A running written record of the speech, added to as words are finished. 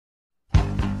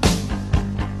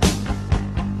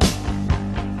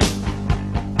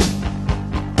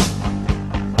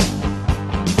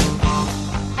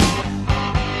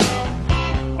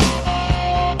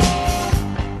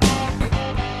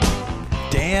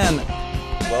Dan,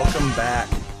 welcome back.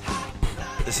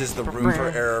 This is the Room for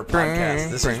Error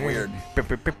podcast. This is weird.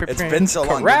 It's been so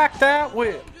long. Crack that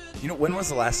whip. You know, when was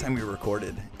the last time we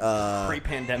recorded?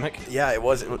 Pre-pandemic? Yeah, it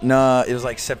was. No, it was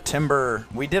like September.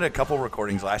 We did a couple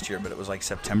recordings last year, but it was like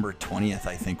September 20th,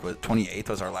 I think. 28th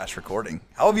was our last recording.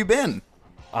 How have you been?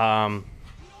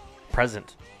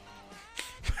 Present.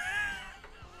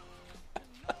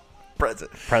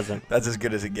 Present. That's as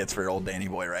good as it gets for old Danny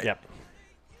boy, right? Yep.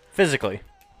 Physically.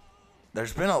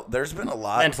 There's been a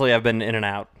lot. Mentally, I've been in and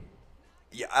out.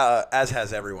 Yeah, as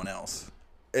has everyone else.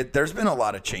 There's been a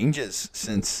lot of changes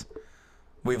since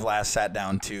we've last sat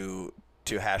down to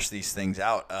hash these things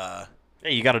out.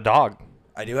 Hey, you got a dog.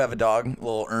 I do have a dog,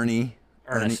 little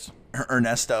Ernesto.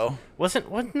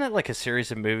 Wasn't that like a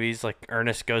series of movies? Like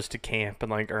Ernest Goes to Camp and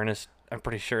like Ernest. I'm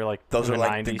pretty sure like those are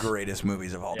like 90s. The greatest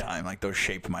movies of all time. Like those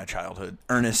shaped my childhood.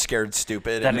 Ernest Scared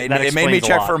Stupid. That it made me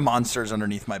check for monsters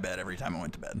underneath my bed every time I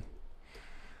went to bed.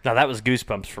 No, that was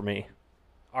Goosebumps for me.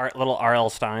 Little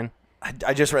R.L. Stein.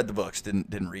 I just read the books.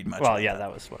 Didn't read much. Well, yeah,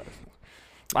 that was what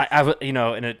I you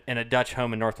know, in a Dutch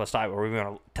home in Northwest Iowa, where we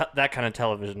were that kind of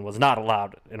television was not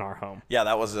allowed in our home. Yeah,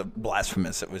 that was a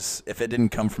blasphemous. It was, if it didn't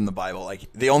come from the Bible.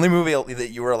 Like the only movie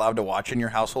that you were allowed to watch in your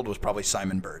household was probably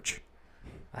Simon Birch.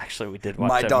 Actually, we did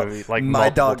watch that movie like my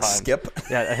dog times. Skip.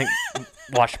 Yeah, I think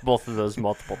watched both of those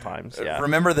multiple times. Yeah.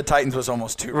 Remember the Titans was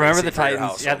almost too. Remember the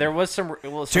Titans? Yeah, there was some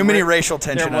too many racial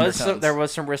tension. There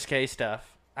was some risque stuff.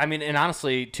 I mean, and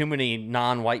honestly, too many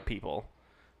non-white people.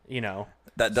 You know.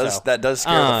 That does scare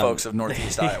the folks of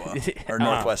Northeast Iowa or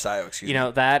Northwest Iowa. Excuse me. You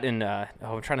know that, and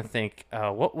I'm trying to think.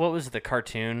 What was the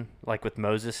cartoon like with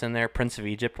Moses in there? Prince of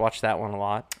Egypt. Watched that one a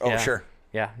lot. Oh, yeah. Sure.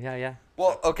 Yeah.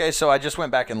 Well, okay, so I just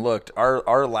went back and looked.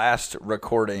 Our last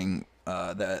recording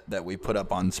that we put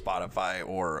up on Spotify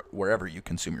or wherever you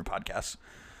consume your podcasts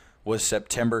was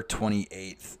September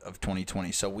 28th of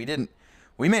 2020. So we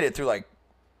made it through like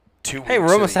 2 weeks. Hey,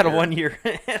 we're almost at a 1 year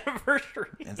anniversary.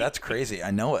 And that's crazy.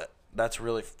 I know it. That's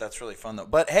really fun though.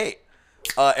 But hey,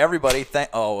 everybody,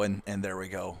 and there we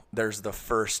go. There's the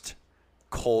first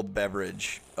cold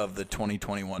beverage of the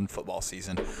 2021 football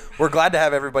season. We're glad to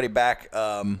have everybody back.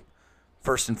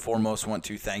 First and foremost, want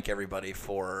to thank everybody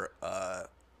for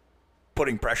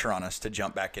putting pressure on us to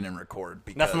jump back in and record.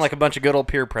 Because nothing like a bunch of good old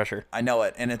peer pressure. I know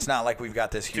it, and it's not like we've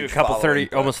got this huge a couple following,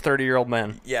 almost 30-year-old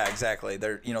men. Yeah, exactly.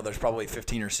 There's probably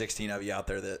 15 or 16 of you out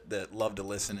there that love to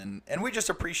listen, and we just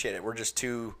appreciate it. We're just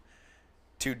two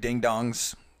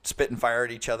ding-dongs spitting fire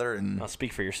at each other. And I'll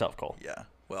speak for yourself, Cole. Yeah.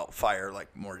 Well, fire,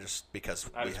 like more just because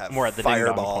we have more at the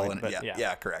fireball point, and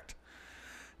yeah, correct.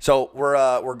 So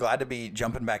we're glad to be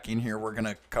jumping back in here. We're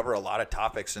gonna cover a lot of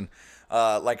topics, and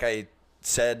like I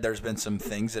said, there's been some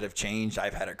things that have changed.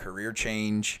 I've had a career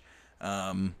change.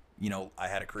 I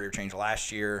had a career change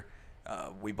last year.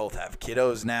 We both have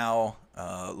kiddos now.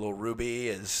 Little Ruby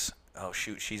is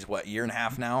she's what, year and a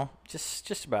half now?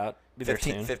 Just about.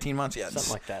 15 months, yeah.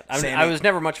 Something like that. I was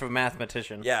never much of a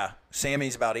mathematician. Yeah.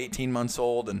 Sammy's about 18 months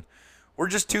old, and we're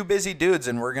just two busy dudes,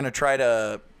 and we're going to try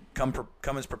to come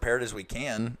as prepared as we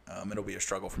can. It'll be a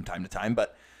struggle from time to time,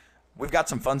 but we've got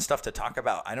some fun stuff to talk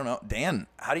about. I don't know. Dan,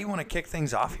 how do you want to kick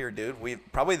things off here, dude?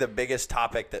 Probably the biggest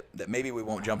topic that maybe we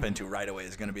won't jump into right away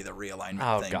is going to be the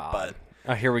realignment thing. God.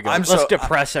 But here we go. Let's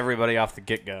depress everybody off the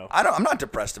get-go. I'm not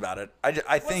depressed about it. I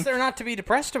think. What's there not to be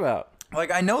depressed about? Like,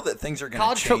 I know that things are going to change.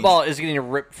 College football is getting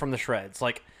ripped from the shreds.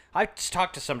 Like, I just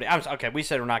talked to somebody. Okay, we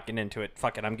said we're not getting into it.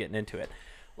 Fuck it, I'm getting into it.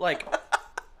 Like,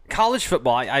 college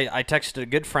football, I texted a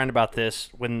good friend about this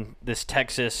when this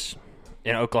Texas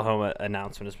and Oklahoma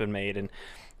announcement has been made. And,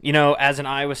 as an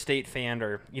Iowa State fan,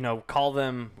 or, call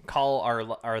the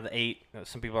 8,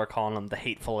 some people are calling them the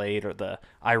hateful 8 or the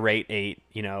irate 8,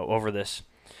 over this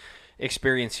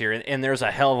experience here. And there's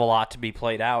a hell of a lot to be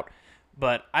played out.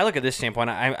 But I look at this standpoint.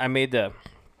 I made the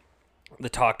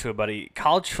talk to a buddy.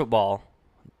 College football,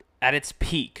 at its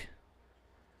peak,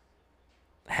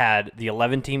 had the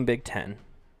 11-team Big Ten.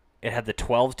 It had the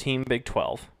 12-team Big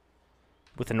 12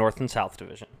 with the North and South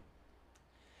Division.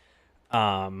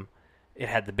 It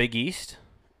had the Big East.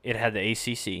 It had the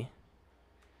ACC.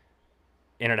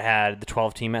 And it had the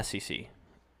 12-team SEC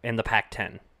and the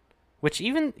Pac-10, which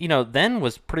even, then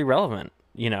was pretty relevant,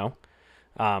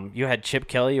 You had Chip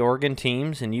Kelly, Oregon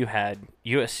teams, and you had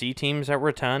USC teams that were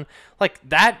a ton. Like,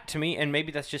 that, to me, and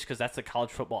maybe that's just because that's the college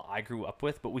football I grew up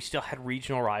with, but we still had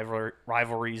regional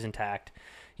rivalries intact.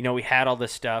 We had all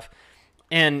this stuff.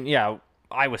 And, yeah,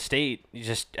 Iowa State,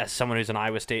 just as someone who's an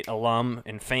Iowa State alum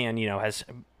and fan, has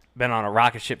been on a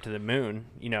rocket ship to the moon,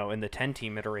 in the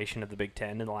 10-team iteration of the Big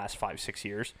Ten in the last 5-6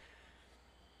 years.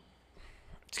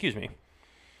 Excuse me.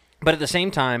 But at the same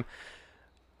time,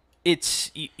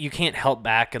 you can't help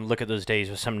back and look at those days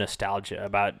with some nostalgia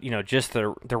about, just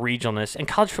the regionalness. And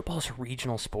college football is a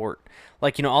regional sport.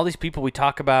 Like, all these people we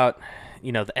talk about,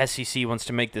 the SEC wants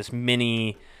to make this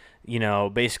mini,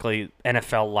 basically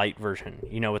NFL light version,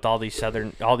 with all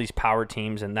these power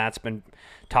teams, and that's been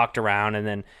talked around, and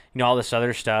then, all this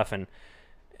other stuff. And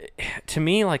to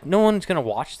me, like, no one's going to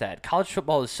watch that. College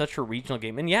football is such a regional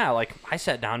game. And yeah, like, I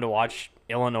sat down to watch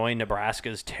Illinois,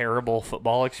 Nebraska's terrible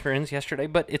football experience yesterday,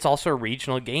 but it's also a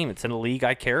regional game. It's in a league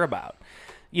I care about,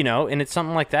 and it's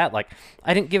something like that. Like,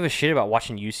 I didn't give a shit about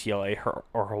watching UCLA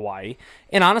or Hawaii.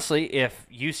 And honestly, if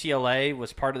UCLA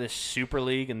was part of this super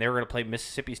league and they were going to play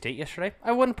Mississippi State yesterday,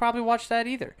 I wouldn't probably watch that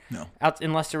either. No.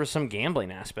 Unless there was some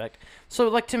gambling aspect. So,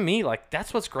 like, to me, like,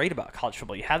 that's what's great about college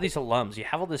football. You have these alums, you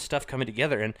have all this stuff coming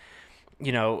together, and,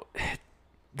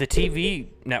 the TV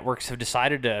networks have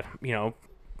decided to,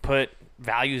 put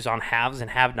values on haves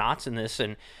and have-nots in this,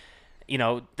 and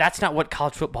that's not what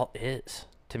college football is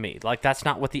to me. Like, that's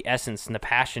not what the essence and the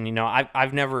passion. I'm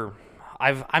an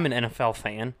NFL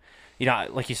fan.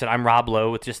 Like you said, I'm Rob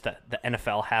Lowe with just the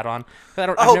NFL hat on.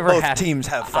 But I've never both teams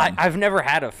have fun. I've never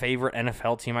had a favorite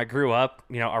NFL team. I grew up,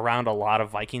 around a lot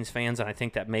of Vikings fans, and I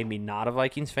think that made me not a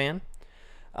Vikings fan.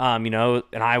 In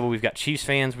Iowa, we've got Chiefs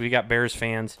fans, we've got Bears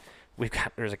fans.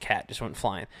 There's a cat just went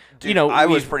flying. Dude, I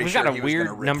was pretty we've sure got he a was weird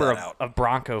gonna rip number that out. of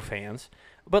Bronco fans,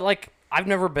 but like I've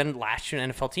never been lashed to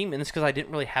an NFL team, and it's because I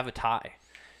didn't really have a tie,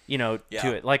 to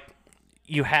it. Like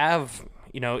you have,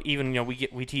 even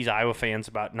we tease Iowa fans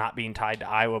about not being tied to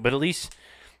Iowa, but at least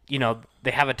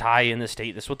they have a tie in the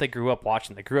state. That's what they grew up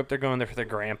watching. They grew up there going there for their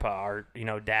grandpa or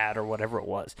dad or whatever it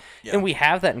was, and we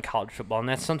have that in college football, and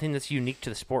that's something that's unique to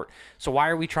the sport. So why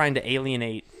are we trying to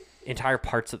alienate entire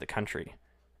parts of the country?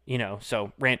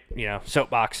 So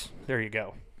soapbox, there you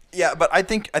go. Yeah, but I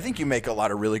think you make a lot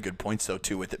of really good points, though,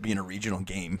 too, with it being a regional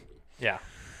game. Yeah.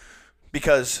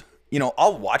 Because,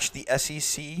 I'll watch the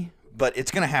SEC, but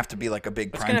it's going to have to be like a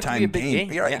big primetime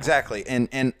game. Yeah, exactly. And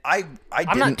I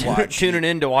I'm didn't not watch tuning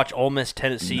in to watch Ole Miss,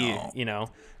 Tennessee,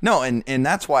 No, and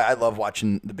that's why I love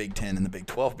watching the Big 10 and the Big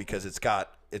 12, because it's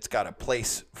got a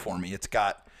place for me. It's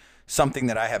got something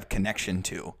that I have connection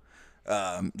to.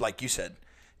 Like you said,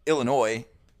 Illinois,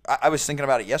 I was thinking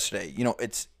about it yesterday.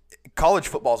 It's college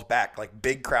football's back. Like,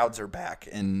 big crowds are back,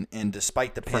 and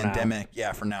despite the pandemic,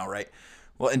 for now, right?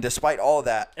 Well, and despite all of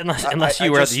that, unless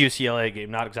you were at the UCLA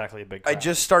game, not exactly a big crowd. I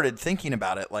just started thinking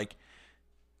about it. Like,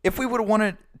 if we would have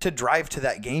wanted to drive to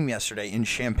that game yesterday in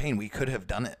Champaign, we could have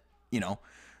done it.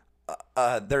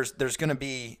 There's going to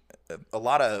be a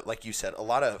lot of, like you said, a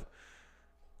lot of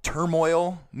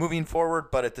turmoil moving forward,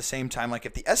 but at the same time, like,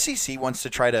 if the SEC wants to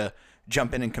try to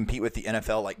jump in and compete with the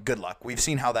NFL, like, good luck. We've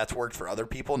seen how that's worked for other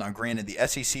people. Now, granted, the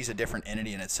SEC is a different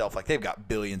entity in itself. Like, they've got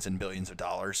billions and billions of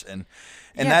dollars, and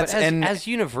that's but as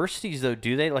universities, though,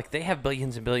 do they? Like, they have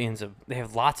billions and billions they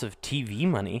have lots of TV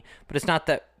money, but it's not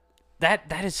that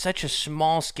is such a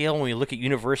small scale when we look at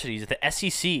universities. The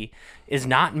SEC is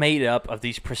not made up of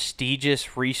these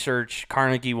prestigious research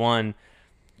Carnegie One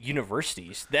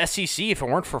universities. The SEC, if it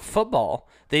weren't for football,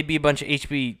 they'd be a bunch of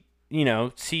CUs.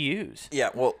 Yeah,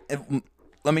 well,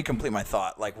 let me complete my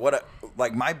thought. Like,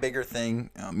 my bigger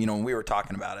thing, when we were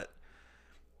talking about it,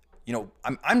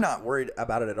 I'm not worried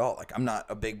about it at all. Like, I'm not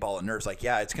a big ball of nerves. Like,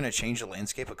 yeah, it's going to change the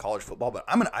landscape of college football, but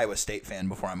I'm an Iowa State fan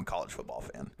before I'm a college football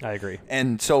fan. I agree.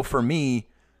 And so for me,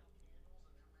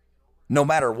 no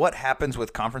matter what happens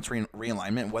with conference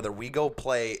realignment, whether we go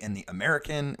play in the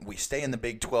American, we stay in the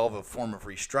Big 12, a form of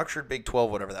restructured Big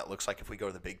 12, whatever that looks like, if we go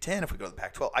to the Big 10, if we go to the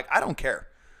Pac-12, I don't care.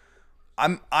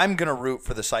 I'm going to root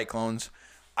for the Cyclones.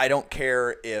 I don't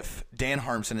care if Dan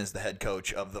Harmson is the head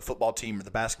coach of the football team or the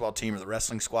basketball team or the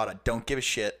wrestling squad. I don't give a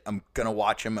shit. I'm going to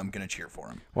watch him. I'm going to cheer for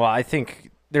him. Well, I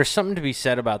think there's something to be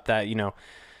said about that.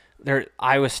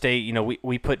 Iowa State,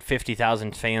 we put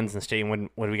 50,000 fans in the stadium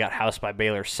when we got housed by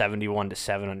Baylor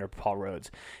 71-7 under Paul Rhodes.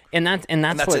 And that's at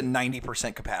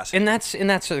 90% capacity. And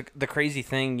that's the crazy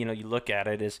thing, you look at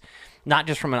it is not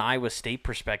just from an Iowa State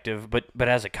perspective, but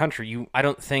as a country, I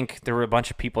don't think there were a bunch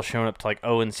of people showing up to like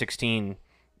 0-16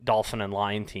 Dolphin and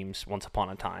Lion teams once upon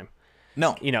a time.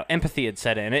 No. Empathy had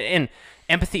set in. And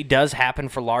empathy does happen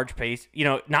for large pace,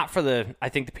 not for the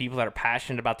people that are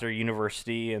passionate about their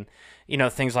university and,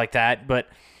 things like that. But,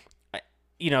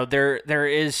 there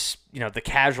is, the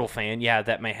casual fan,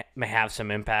 that may have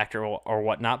some impact or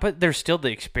whatnot. But there's still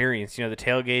the experience, the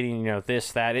tailgating,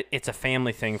 this, that. It's a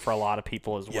family thing for a lot of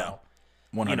people as well.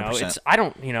 100%. I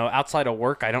don't, outside of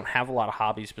work, I don't have a lot of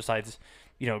hobbies besides,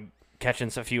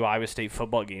 catching a few Iowa State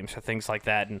football games or things like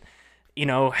that. And,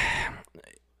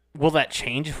 will that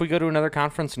change if we go to another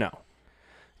conference? No.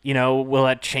 Will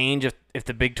that change if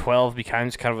the Big 12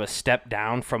 becomes kind of a step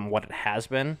down from what it has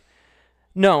been?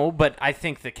 No, but I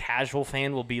think the casual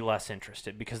fan will be less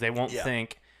interested because they won't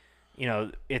think,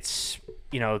 it's,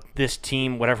 this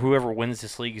team, whoever wins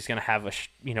this league is going to have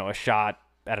a shot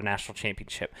at a national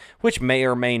championship, which may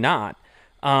or may not.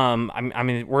 I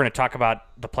mean, we're going to talk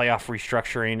about the playoff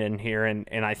restructuring in here,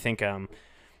 and I think,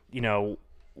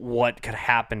 what could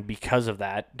happen because of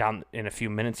that down in a few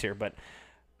minutes here. But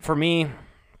for me,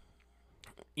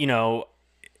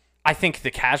 I think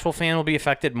the casual fan will be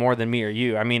affected more than me or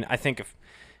you. I mean, I think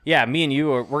me and you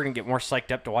we're going to get more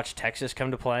psyched up to watch Texas come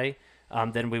to play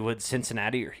than we would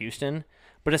Cincinnati or Houston.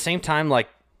 But at the same time, like,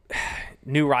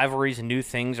 new rivalries and new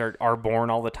things are born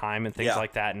all the time and things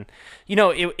like that. And,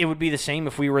 it would be the same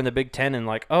if we were in the Big Ten and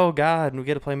like, oh, God, we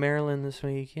get to play Maryland this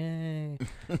week. Yay.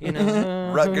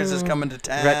 Rutgers is coming to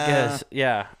town. Rutgers,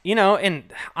 yeah. And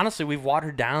honestly, we've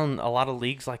watered down a lot of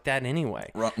leagues like that anyway.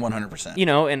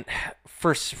 100%. And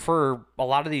for a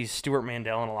lot of these, Stuart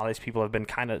Mandel and a lot of these people have been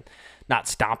kind of not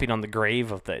stomping on the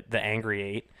grave of the Angry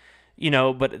Eight.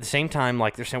 But at the same time,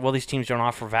 like, they're saying, well, these teams don't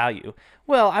offer value.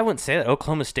 Well, I wouldn't say that.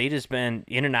 Oklahoma State has been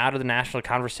in and out of the national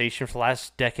conversation for the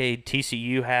last decade.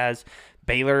 TCU has.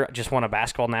 Baylor just won a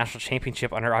basketball national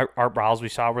championship under Art Briles. We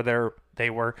saw where they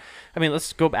were. I mean,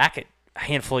 let's go back a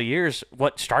handful of years.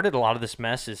 What started a lot of this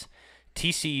mess is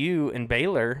TCU and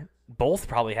Baylor both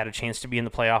probably had a chance to be in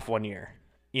the playoff one year,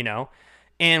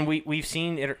 And we've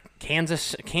seen it.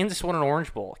 Kansas won an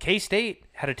Orange Bowl. K-State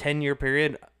had a 10-year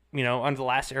period, under the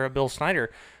last era of Bill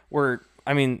Snyder, where,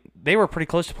 I mean, they were pretty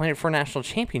close to playing for a national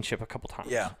championship a couple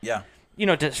times. Yeah.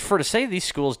 To say these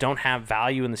schools don't have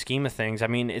value in the scheme of things, I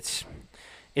mean, it's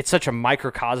such a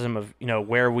microcosm of,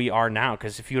 where we are now,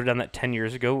 because if you would have done that 10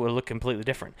 years ago, it would look completely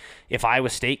different. If Iowa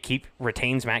State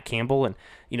retains Matt Campbell and,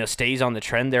 stays on the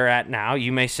trend they're at now,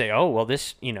 you may say, oh, well,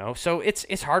 this, so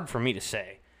it's hard for me to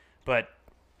say. But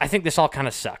I think this all kind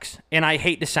of sucks. And I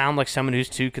hate to sound like someone who's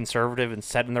too conservative and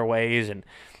set in their ways and,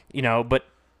 but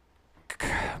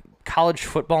college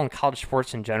football and college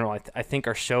sports in general, I think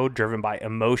are so driven by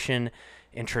emotion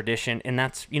and tradition, and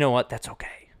that's, that's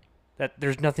okay. That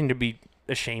there's nothing to be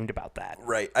ashamed about that.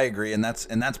 Right, I agree, and that's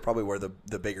probably where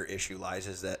the bigger issue lies,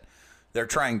 is that they're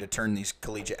trying to turn these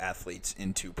collegiate athletes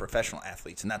into professional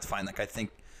athletes, and that's fine. Like, I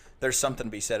think there's something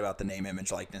to be said about the name,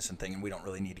 image, likeness, and thing, and we don't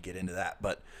really need to get into that,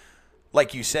 but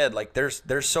like you said, like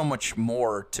there's so much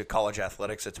more to college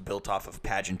athletics that's built off of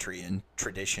pageantry and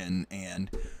tradition and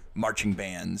marching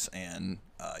bands and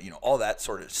all that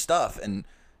sort of stuff, and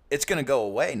it's going to go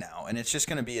away now, and it's just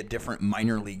going to be a different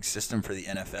minor league system for the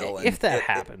NFL. And if that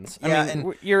happens,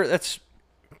 let's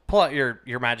pull out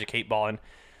your magic 8-ball, and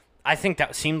I think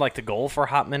that seemed like the goal for a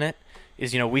hot minute.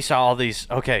 Is we saw all these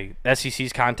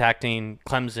SEC's contacting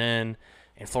Clemson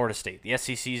and Florida State, the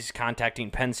SEC's contacting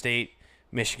Penn State,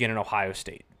 Michigan, and Ohio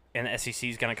State. And the SEC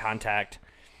is going to contact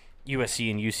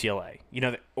USC and UCLA,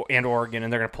 and Oregon,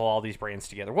 and they're going to pull all these brands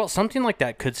together. Well, something like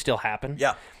that could still happen.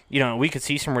 Yeah. We could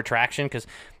see some retraction because,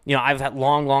 I've had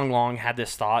long had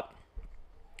this thought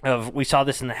of, we saw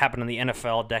this happen in the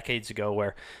NFL decades ago,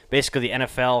 where basically the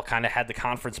NFL kind of had the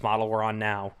conference model we're on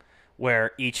now,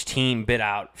 where each team bid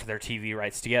out for their TV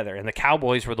rights together, and the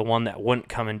Cowboys were the one that wouldn't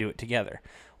come and do it together.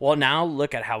 Well, now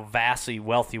look at how vastly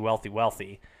wealthy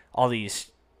all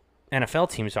these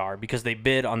NFL teams are, because they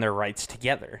bid on their rights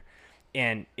together.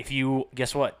 And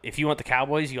guess what? If you want the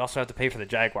Cowboys, you also have to pay for the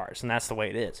Jaguars, and that's the way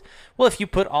it is. Well, if you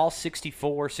put all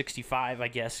 64, 65, I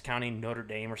guess, counting Notre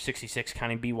Dame, or 66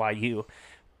 counting BYU,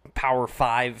 Power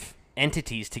 5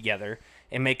 entities together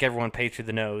and make everyone pay through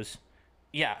the nose,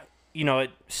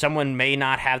 someone may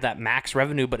not have that max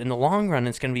revenue, but in the long run,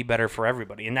 it's going to be better for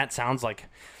everybody. And that sounds like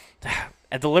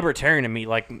the libertarian in me,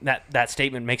 like that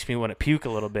statement makes me want to puke a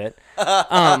little bit.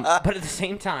 But at the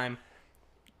same time,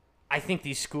 I think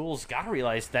these schools got to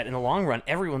realize that in the long run,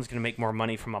 everyone's going to make more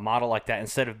money from a model like that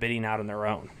instead of bidding out on their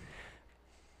own.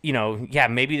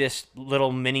 Maybe this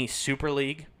little mini super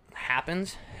league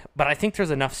happens, but I think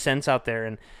there's enough sense out there.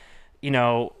 And,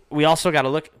 we also got to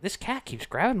look. This cat keeps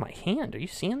grabbing my hand. Are you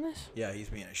seeing this? Yeah, he's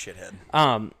being a shithead.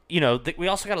 We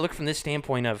also got to look from this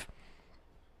standpoint of,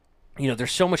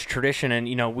 there's so much tradition, and,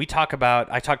 I talked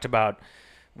about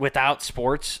without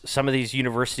sports, some of these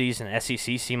universities and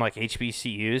SEC seem like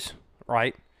HBCUs,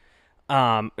 right?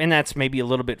 And that's maybe a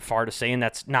little bit far to say, and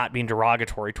that's not being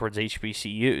derogatory towards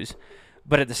HBCUs.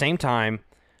 But at the same time,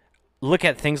 look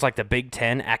at things like the Big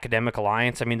Ten Academic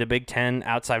Alliance. I mean, the Big Ten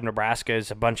outside of Nebraska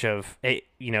is a bunch of,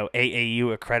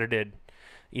 AAU accredited,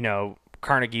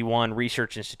 Carnegie One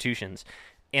research institutions.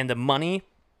 And the money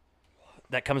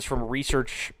that comes from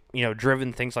research,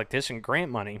 driven things like this and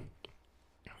grant money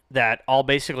that all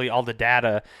the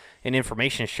data and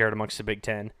information is shared amongst the Big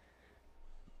Ten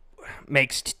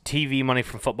makes TV money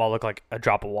from football look like a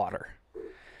drop of water.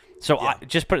 So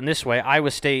just put it this way,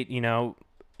 Iowa State,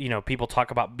 people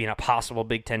talk about being a possible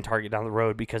Big Ten target down the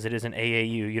road because it is an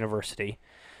AAU university.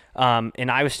 And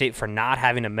Iowa State, for not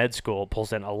having a med school,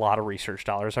 pulls in a lot of research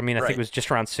dollars. I mean, I think it was just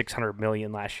around $600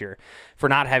 million last year for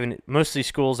not having. Most of these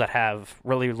schools that have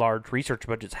really large research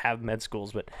budgets have med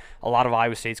schools, but a lot of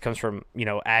Iowa State's comes from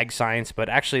ag science, but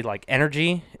actually like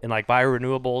energy and like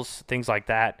biorenewables, things like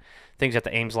that, things that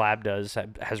the Ames Lab does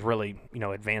has really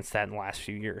advanced that in the last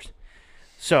few years.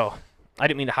 So I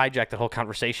didn't mean to hijack the whole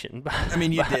conversation. I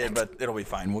mean, you did, but it'll be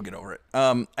fine. We'll get over it.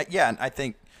 And I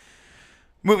think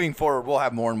moving forward, we'll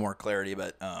have more and more clarity,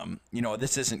 but,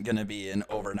 this isn't going to be an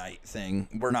overnight thing.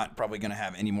 We're not probably going to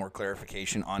have any more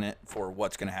clarification on it for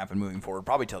what's going to happen moving forward,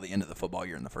 probably till the end of the football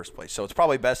year in the first place. So it's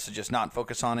probably best to just not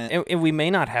focus on it. And we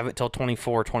may not have it till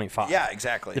 24, 25. Yeah,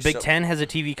 exactly. The Big Ten has a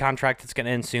TV contract that's going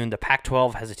to end soon. The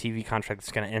Pac-12 has a TV contract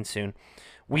that's going to end soon.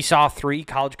 We saw 3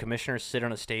 college commissioners sit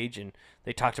on a stage, and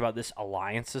they talked about this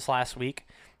alliance this last week.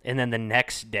 And then the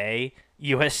next day,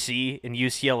 USC and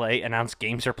UCLA announced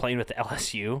games are playing with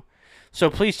LSU. So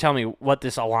please tell me what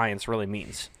this alliance really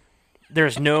means.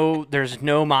 There's no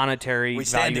monetary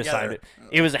value assigned it.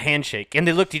 It was a handshake, and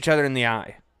they looked each other in the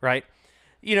eye, right?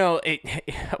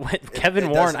 Kevin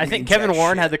Warren. I think Kevin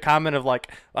Warren had the comment of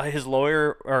like his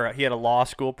lawyer, or he had a law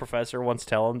school professor once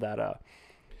tell him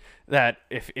that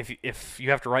if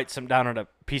you have to write something down on a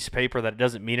piece of paper that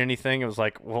doesn't mean anything, it was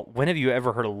like, well, when have you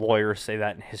ever heard a lawyer say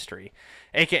that in history?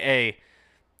 AKA,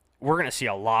 we're going to see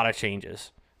a lot of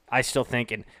changes, I still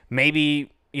think. And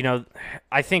maybe,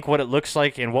 I think what it looks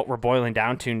like and what we're boiling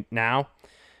down to now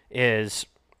is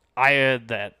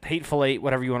the Hateful Eight,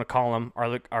 whatever you want to call them,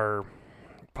 are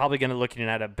probably going to looking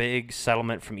at a big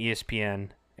settlement from ESPN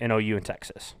and OU in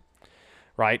Texas.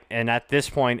 Right, and at this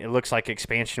point, it looks like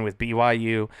expansion with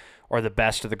BYU or the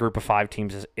best of the group of 5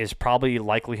 teams is probably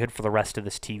likelihood for the rest of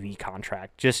this TV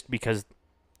contract, just because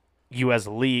you as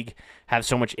a league have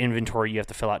so much inventory you have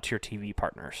to fill out to your TV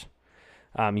partners.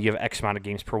 You have X amount of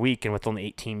games per week, and with only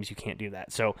 8 teams, you can't do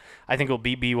that. So I think it'll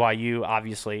be BYU,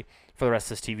 obviously, for the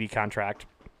rest of this TV contract.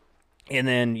 And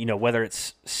then, whether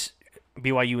it's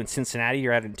BYU and Cincinnati,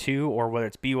 you're adding 2, or whether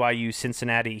it's BYU,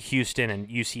 Cincinnati, Houston, and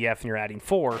UCF, and you're adding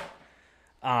 4,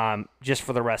 just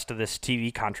for the rest of this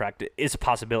TV contract is a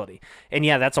possibility. And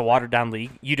yeah, that's a watered down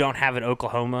league. You don't have an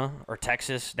Oklahoma or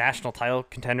Texas national title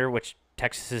contender, which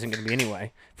Texas isn't going to be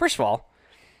anyway. First of all,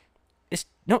 is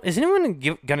anyone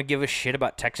going to give a shit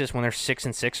about Texas when they're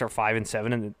 6-6 or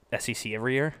 5-7 in the SEC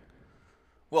every year?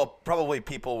 Well, probably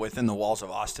people within the walls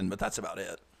of Austin, but that's about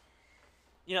it.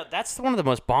 That's one of the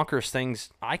most bonkers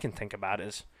things I can think about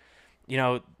is,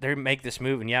 they make this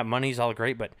move, and yeah, money's all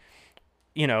great, but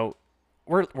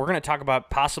we're going to talk about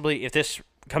possibly if this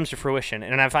comes to fruition,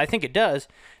 and if I think it does,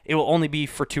 it will only be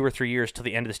for 2 or 3 years till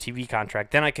the end of this TV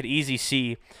contract. Then I could easily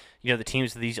see, the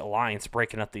teams of these alliance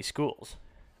breaking up these schools.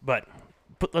 But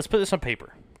let's put this on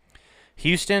paper: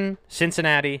 Houston,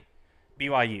 Cincinnati,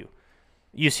 BYU,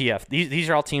 UCF. These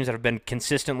are all teams that have been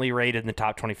consistently rated in the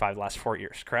top 25 the last 4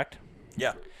 years. Correct?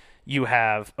 Yeah. You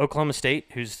have Oklahoma State,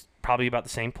 who's probably about the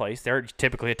same place. They're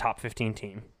typically a top 15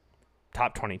 team,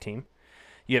 top 20 team.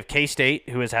 You have K-State,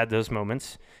 who has had those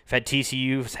moments. You've had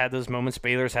TCU, who's had those moments.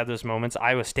 Baylor's had those moments.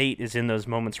 Iowa State is in those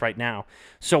moments right now.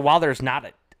 So while there's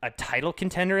not a title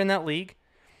contender in that league,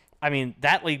 I mean,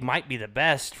 that league might be the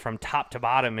best from top to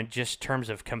bottom in just terms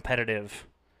of competitive,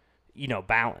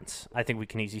 balance. I think we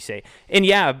can easily say. And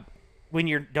yeah, when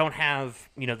you don't have,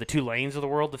 the Tulanes of the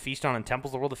world to feast on and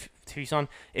Temples of the world to feast on,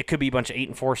 it could be a bunch of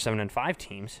 8-4, 7-5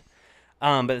 teams.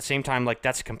 But at the same time,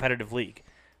 that's a competitive league.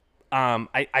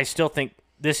 I still think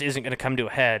this isn't going to come to a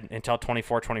head until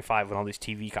 24, 25 when all these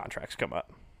TV contracts come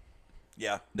up.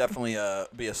 Yeah, definitely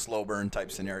be a slow burn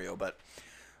type scenario. But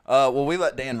we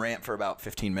let Dan rant for about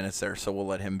 15 minutes there, so we'll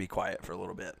let him be quiet for a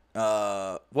little bit.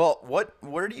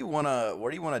 Where do you want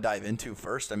to dive into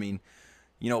first? I mean,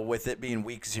 with it being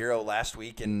week 0 last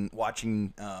week and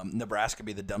watching Nebraska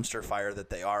be the dumpster fire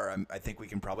that they are, I think we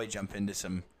can probably jump into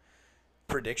some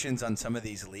predictions on some of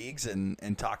these leagues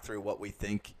and talk through what we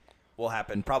think will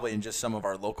happen probably in just some of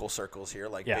our local circles here,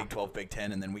 like Big 12, Big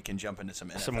 10, and then we can jump into some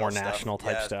NFL more stuff. national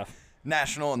type stuff.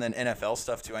 National and then NFL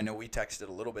stuff too. I know we texted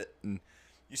a little bit, and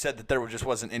you said that there just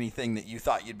wasn't anything that you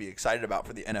thought you'd be excited about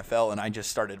for the NFL, and I just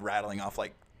started rattling off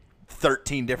like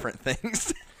 13 different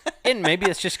things. And maybe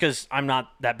it's just because I'm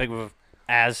not that big of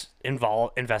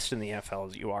invested in the NFL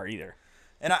as you are either.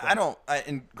 And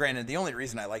and granted, the only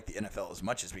reason I like the NFL as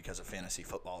much is because of fantasy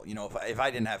football. If I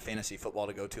didn't have fantasy football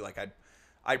to go to, like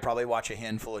I'd probably watch a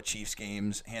handful of Chiefs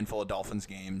games, handful of Dolphins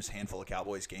games, handful of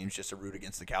Cowboys games just to root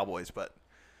against the Cowboys. But,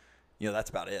 that's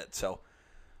about it. So,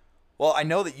 well, I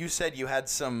know that you said you had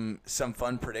some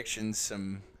fun predictions,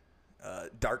 some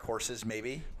dark horses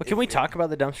maybe. Well, can we talk about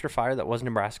the dumpster fire that was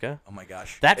Nebraska? Oh, my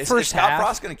gosh. Is Scott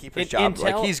Frost going to keep his job?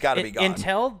 He's got to be gone.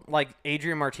 Until,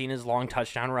 Adrian Martinez's long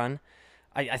touchdown run,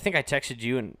 I think I texted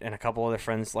you and a couple other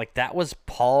friends, that was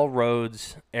Paul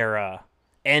Rhodes' era,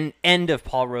 end of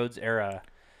Paul Rhodes' era.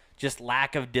 Just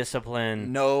lack of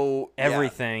discipline.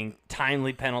 Everything.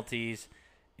 Timely penalties.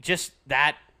 Just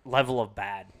that level of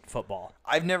bad football.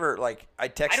 I've never, I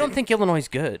don't think Illinois is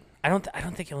good. I don't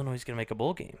think Illinois is going to make a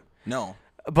bowl game. No.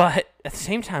 But at the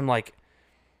same time,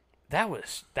 that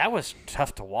was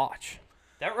tough to watch.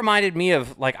 That reminded me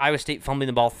of, Iowa State fumbling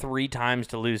the ball 3 times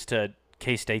to lose to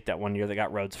K-State that one year that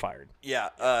got Rhodes fired. Yeah,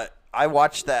 I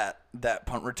watched that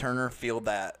punt returner field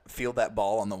that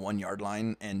ball on the 1 yard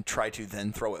line and try to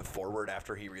then throw it forward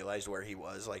after he realized where he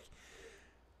was.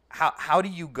 How do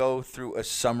you go through a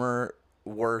summer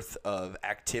worth of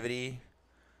activity,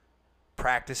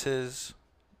 practices,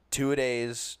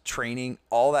 2-a-days, training,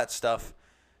 all that stuff,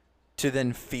 to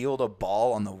then field a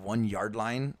ball on the 1 yard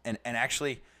line and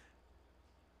actually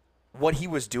what he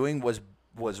was doing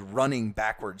was running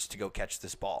backwards to go catch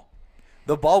this ball.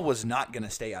 The ball was not going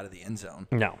to stay out of the end zone.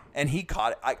 No. And he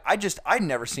caught it. I'd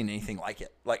never seen anything like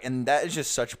it. And that is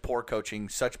just such poor coaching,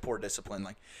 such poor discipline.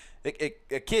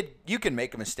 A kid, you can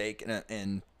make a mistake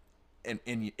and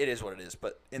it is what it is.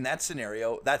 But in that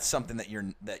scenario, that's something that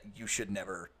you should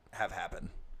never have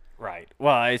happen. Right.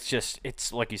 Well,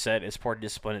 it's like you said, it's poor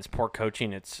discipline, it's poor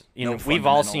coaching. It's, No we've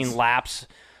all seen lapse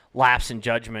in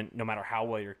judgment no matter how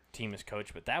well your team is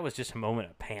coached, but that was just a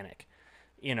moment of panic.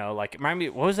 Remind me,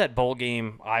 what was that bowl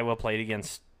game Iowa played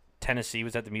against Tennessee?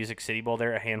 Was that the Music City Bowl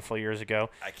there a handful of years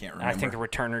ago? I can't remember. I think the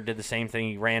returner did the same thing.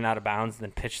 He ran out of bounds and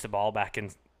then pitched the ball back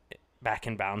in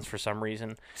bounds for some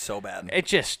reason. So bad. It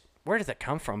just, where did that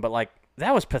come from? But,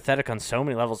 that was pathetic on so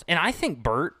many levels. And I think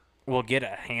Burt will get a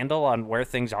handle on where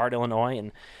things are at Illinois.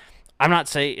 And I'm not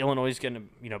saying Illinois is going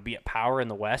to, be at power in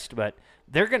the West, but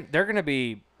they're going to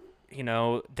be,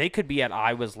 they could be at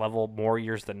Iowa's level more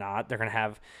years than not.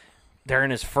 They're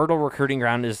in as fertile recruiting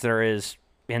ground as there is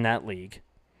in that league.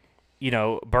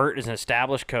 Burt is an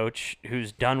established coach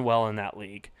who's done well in that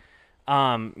league.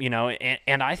 And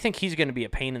I think he's going to be a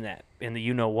pain in the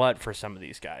you-know-what for some of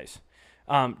these guys.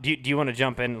 Do you want to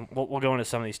jump in? We'll go into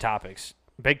some of these topics.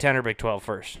 Big 10 or Big 12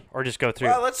 first, or just go through?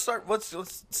 Well, let's start. Let's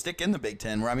stick in the Big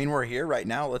 10. We're here right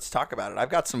now. Let's talk about it.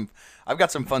 I've got some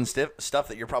fun stuff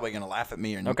that you're probably going to laugh at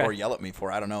me or yell at me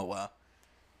for. I don't know.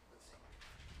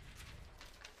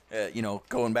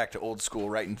 Going back to old school,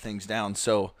 writing things down.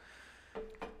 So,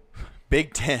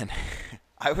 Big 10.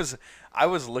 I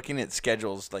was looking at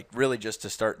schedules, really just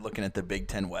to start looking at the Big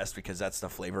 10 West because that's the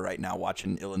flavor right now,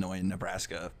 watching Illinois and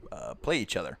Nebraska play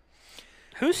each other.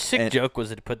 Whose sick joke was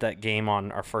it to put that game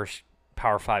on our first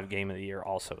Power 5 game of the year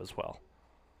also as well?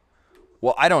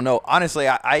 Well, I don't know. Honestly,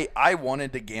 I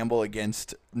wanted to gamble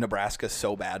against Nebraska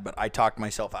so bad, but I talked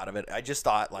myself out of it. I just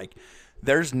thought,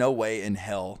 there's no way in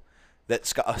hell that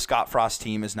Scott Frost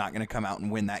team is not going to come out and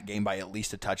win that game by at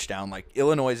least a touchdown.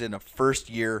 Illinois is in a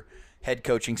first-year head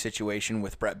coaching situation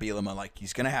with Brett Bielema.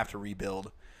 He's going to have to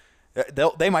rebuild.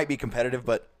 They might be competitive,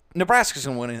 but Nebraska's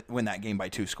going to win that game by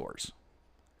 2 scores.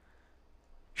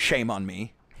 Shame on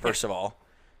me, first of all.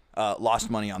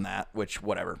 Lost money on that, which,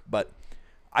 whatever. But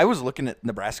I was looking at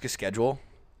Nebraska's schedule.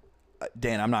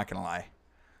 Dan, I'm not going to lie.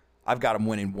 I've got them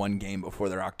winning 1 game before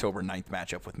their October 9th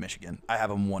matchup with Michigan. I have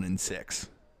them 1-6.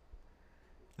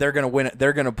 They're going to win it.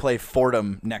 They're going to play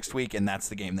Fordham next week, and that's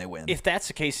the game they win. If that's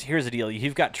the case, here's the deal.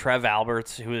 You've got Trev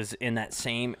Alberts, who is in that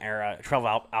same era. Trev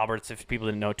Alberts, if people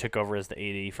didn't know, took over as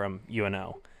the AD from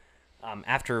UNO.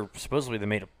 After supposedly they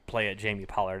made a play at Jamie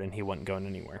Pollard, and he wasn't going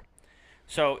anywhere.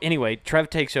 So anyway, Trev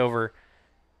takes over.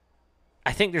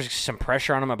 I think there's some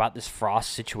pressure on him about this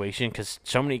Frost situation because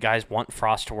so many guys want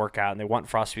Frost to work out, and they want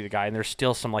Frost to be the guy, and there's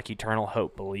still some eternal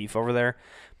hope belief over there.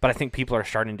 But I think people are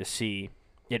starting to see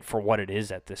it for what it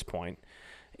is at this point.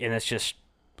 And it's just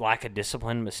lack of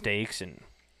discipline, mistakes, and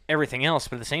everything else.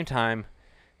 But at the same time,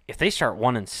 if they start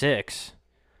 1-6,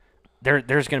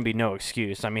 there's going to be no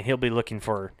excuse. He'll be looking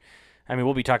for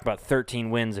we'll be talking about 13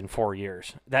 wins in 4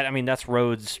 years. That's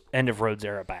end of Rhodes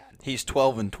era bad. He's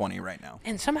 12-20 right now.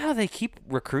 And somehow they keep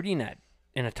recruiting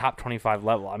in a top 25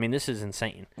 level. This is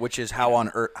insane. Which is how on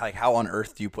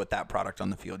earth do you put that product on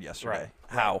the field yesterday? Right.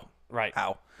 How? Right.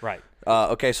 How? Right.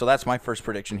 Okay, so that's my first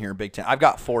prediction here in Big 10. I've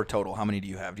got 4 total. How many do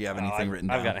you have? Do you have anything written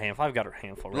down? I've got a handful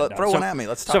written down. Throw one at me.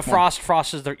 Let's talk more.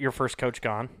 Frost is your first coach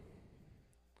gone?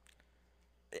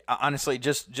 honestly,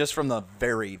 just from the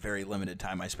very, very limited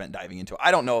time I spent diving into it,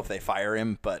 I don't know if they fire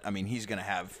him, but I mean, he's going to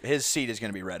have his seat is going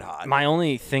to be red hot. My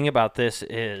only thing about this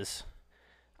is,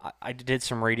 I did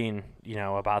some reading,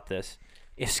 about this.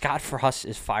 If Scott Frost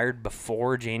is fired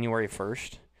before January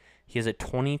 1st, he has a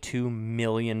 $22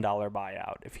 million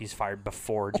buyout if he's fired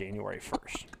before January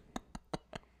 1st.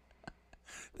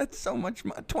 That's so much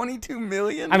money. $22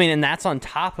 million? I mean, and that's on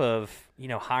top of,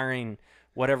 hiring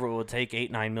whatever it will take,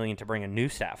 $8-9 million to bring a new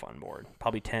staff on board,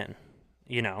 probably 10,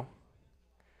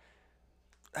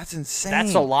 That's insane.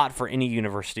 That's a lot for any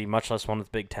university, much less one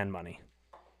with Big Ten money.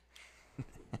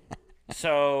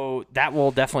 So that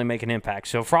will definitely make an impact.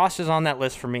 So Frost is on that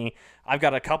list for me. I've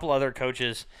got a couple other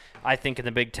coaches, I think, in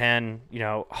the Big Ten.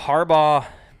 Harbaugh.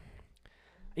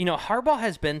 Harbaugh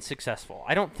has been successful.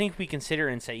 I don't think we can sit here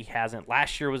and say he hasn't.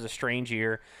 Last year was a strange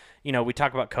year. We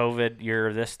talk about COVID,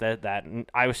 year, this, that, and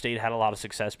Iowa State had a lot of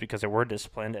success because they were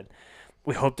disciplined, and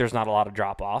we hope there's not a lot of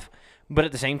drop-off. But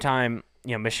at the same time,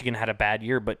 Michigan had a bad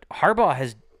year, but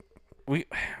Harbaugh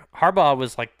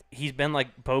was like, he's been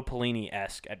like Bo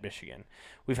Pelini-esque at Michigan.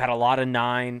 We've had a lot of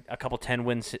 9, a couple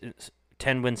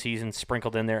 10-win seasons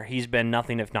sprinkled in there. He's been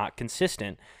nothing if not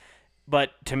consistent.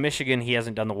 But to Michigan, he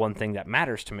hasn't done the one thing that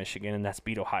matters to Michigan, and that's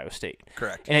beat Ohio State.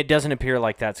 Correct. And it doesn't appear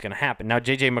like that's going to happen. Now,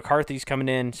 J.J. McCarthy's coming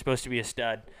in, supposed to be a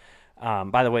stud.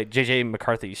 By the way, J.J.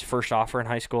 McCarthy's first offer in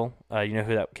high school, you know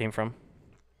who that came from?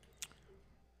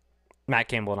 Matt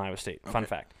Campbell in Iowa State. Okay. Fun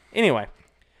fact. Anyway.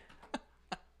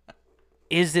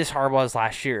 Is this Harbaugh's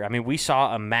last year? I mean, we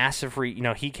saw a massive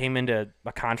he came into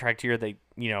a contract year. They,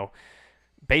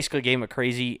 basically gave him a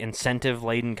crazy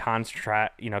incentive-laden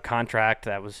contract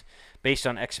that was based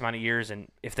on X amount of years, and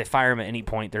if they fire him at any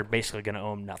point, they're basically going to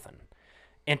owe him nothing.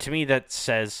 And to me, that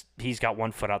says he's got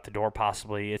one foot out the door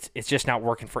possibly. It's just not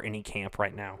working for any camp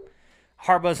right now.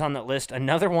 Harbaugh's on that list.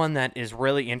 Another one that is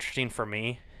really interesting for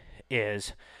me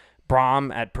is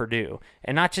Brom at Purdue.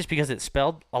 And not just because it's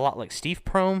spelled a lot like Steve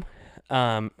Prohm,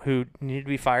 who needed to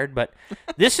be fired, but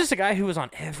this is a guy who was on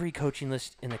every coaching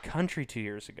list in the country 2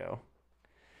 years ago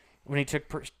when he took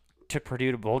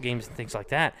Purdue to bowl games and things like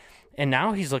that. And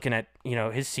now he's looking at,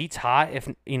 his seat's hot, if,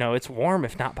 it's warm,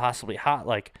 if not possibly hot.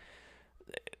 Like,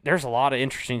 there's a lot of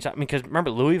interesting stuff. I mean, because remember,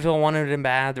 Louisville wanted him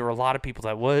bad. There were a lot of people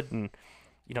that would, and,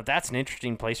 that's an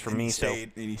interesting place for me.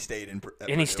 And he stayed at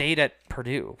Purdue. He stayed at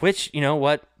Purdue, which, you know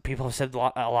what? People have said a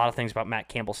lot of things about Matt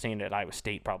Campbell staying at Iowa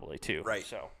State probably, too. Right.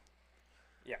 So,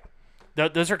 yeah.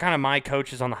 Those are kind of my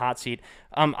coaches on the hot seat.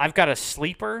 I've got a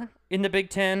sleeper in the Big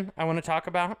Ten I want to talk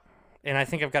about. And I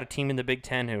think I've got a team in the Big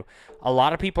Ten who a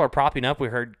lot of people are propping up. We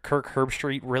heard Kirk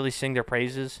Herbstreit really sing their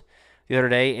praises the other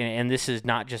day, and this is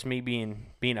not just me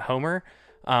being a homer,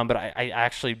 but I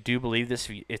actually do believe this.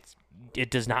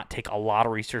 It does not take a lot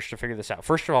of research to figure this out.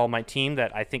 First of all, my team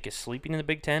that I think is sleeping in the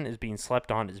Big Ten is being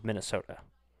slept on is Minnesota.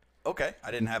 Okay, I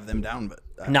didn't have them down,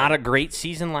 but not a great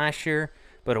season last year,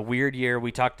 but a weird year.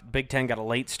 We talked Big Ten got a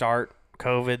late start,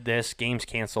 COVID, games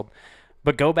canceled.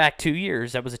 But go back 2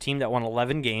 years, that was a team that won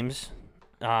 11 games.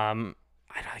 I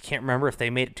can't remember if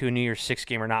they made it to a New Year's Six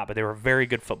game or not, but they were a very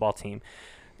good football team.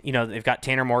 They've got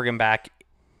Tanner Morgan back.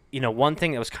 One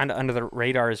thing that was kind of under the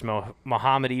radar is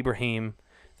Mohamed Ibrahim,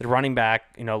 the running back,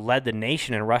 led the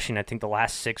nation in rushing, I think, the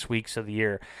last 6 weeks of the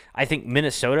year. I think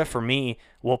Minnesota, for me,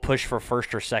 will push for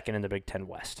first or second in the Big Ten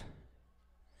West.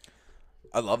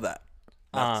 I love that.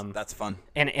 That's fun.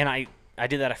 And I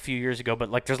did that a few years ago,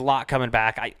 but there's a lot coming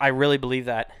back. I really believe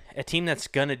that a team that's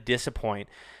gonna disappoint,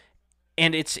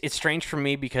 and it's strange for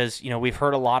me because we've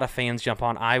heard a lot of fans jump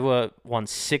on. Iowa won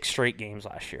 6 straight games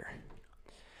last year,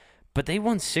 but they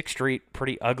won 6 straight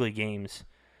pretty ugly games.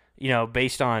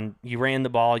 Based on you ran the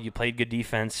ball, you played good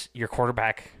defense, your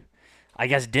quarterback, I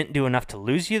guess, didn't do enough to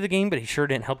lose you the game, but he sure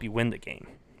didn't help you win the game.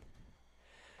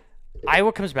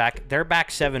 Iowa comes back. Their back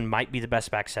seven might be the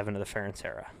best back seven of the Ferentz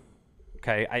era.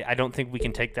 Okay, I don't think we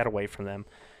can take that away from them.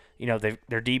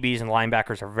 Their DBs and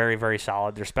linebackers are very, very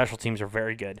solid. Their special teams are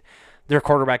very good. Their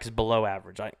quarterback is below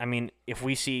average. I mean, if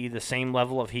we see the same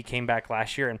level of he came back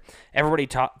last year, and everybody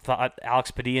thought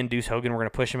Alex Padilla and Deuce Hogan were going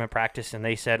to push him in practice, and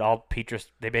they said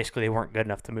they weren't good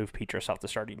enough to move Petras off the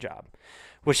starting job,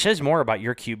 which says more about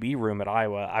your QB room at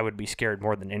Iowa. I would be scared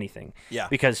more than anything. Yeah.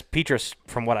 Because Petras,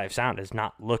 from what I've found, has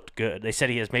not looked good. They said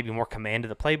he has maybe more command of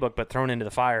the playbook, but thrown into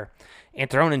the fire and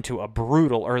thrown into a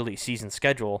brutal early season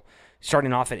schedule,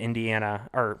 starting off at Indiana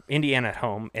at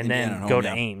home, and then go to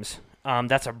Ames.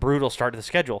 That's a brutal start to the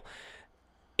schedule.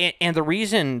 And the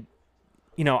reason,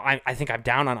 I think I'm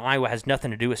down on Iowa has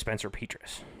nothing to do with Spencer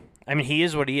Petras. I mean, he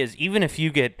is what he is. Even if you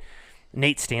get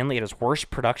Nate Stanley at his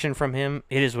worst production from him,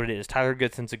 it is what it is. Tyler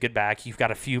Goodson's a good back. You've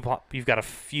got a few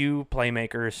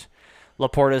playmakers.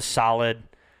 Laporta's solid.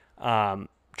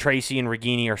 Tracy and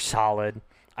Regini are solid.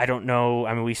 I don't know.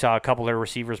 I mean, we saw a couple of their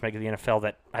receivers make it to the NFL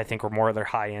that I think were more of their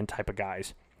high-end type of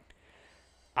guys.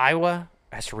 Iowa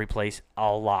has to replace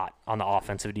a lot on the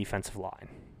offensive defensive line.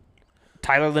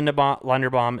 Tyler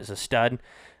Linderbaum is a stud,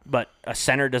 but a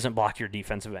center doesn't block your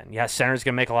defensive end. Yeah, center's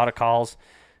going to make a lot of calls,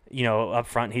 up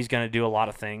front. He's going to do a lot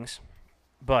of things.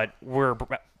 But we're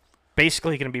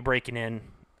basically going to be breaking in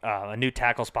a new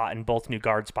tackle spot and both new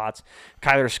guard spots.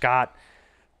 Kyler Scott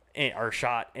are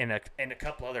shot and a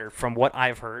couple other, from what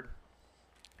I've heard,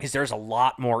 is there's a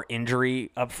lot more injury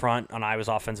up front on Iowa's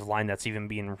offensive line that's even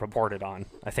being reported on.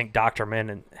 I think Dr.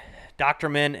 Min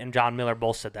and John Miller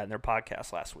both said that in their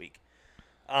podcast last week.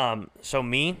 So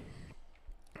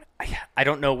I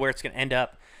don't know where it's going to end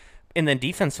up. And then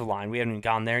defensive line, we haven't even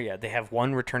gone there yet. They have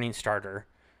one returning starter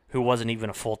who wasn't even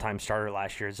a full-time starter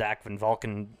last year, Zach Van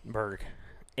Valkenburg,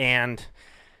 and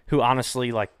who honestly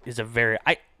is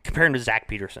I compare him to Zach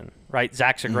Peterson, right?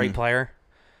 Zach's a great player,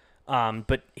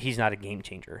 but he's not a game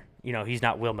changer. He's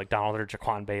not Will McDonald or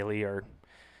Jaquan Bailey or,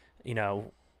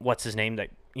 what's his name,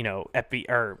 that Epi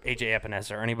or AJ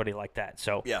Epinesa or anybody like that.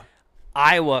 So yeah,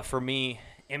 Iowa for me,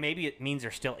 and maybe it means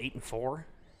they're still 8-4,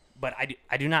 but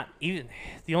I do not even.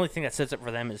 The only thing that sets up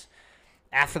for them is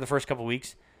after the first couple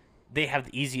weeks, they have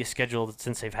the easiest schedule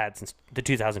since they've had since the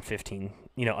 2015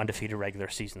 undefeated regular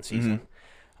season.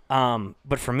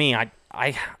 But for me,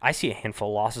 I see a handful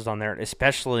of losses on there,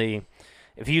 especially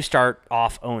if you start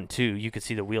off 0-2, you could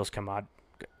see the wheels come out,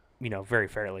 very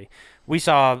fairly. We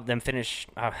saw them finish,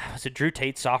 was it Drew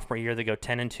Tate's sophomore year? They go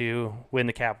 10-2, win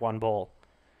the Cap One Bowl,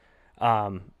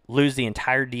 lose the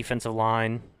entire defensive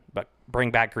line, but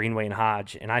bring back Greenway and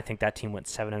Hodge, and I think that team went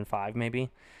 7-5 maybe.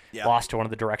 Yeah. Lost to one of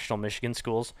the directional Michigan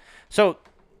schools. So,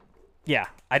 yeah,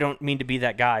 I don't mean to be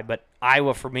that guy, but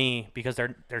Iowa for me, because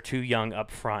they're too young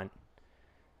up front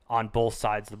on both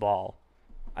sides of the ball,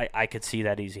 I could see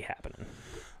that easy happening.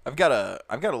 I've got a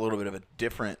little bit of a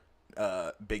different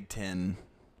Big Ten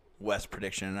West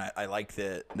prediction, and I like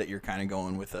that you're kind of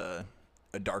going with a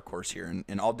dark horse here,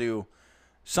 and I'll do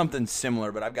something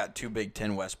similar, but I've got two Big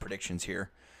Ten West predictions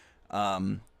here.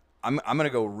 I'm gonna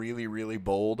go really, really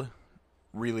bold.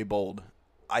 Really bold.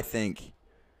 I think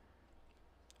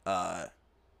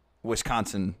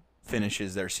Wisconsin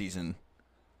finishes their season,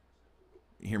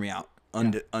 hear me out,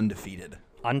 undefeated.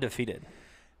 Undefeated.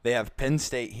 They have Penn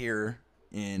State here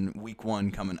in week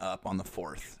 1 coming up on the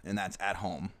 4th, and that's at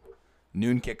home.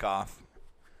 Noon kickoff.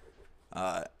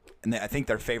 And I think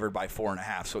they're favored by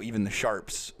 4.5, so even the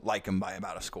Sharps like them by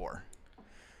about a score.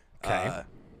 Okay.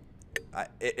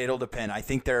 It'll depend. I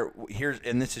think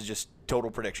and this is just total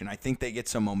prediction. I think they get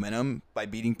some momentum by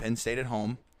beating Penn State at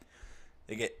home.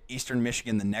 They get Eastern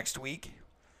Michigan the next week.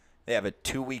 They have a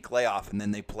 2-week layoff, and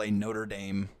then they play Notre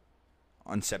Dame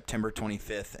on September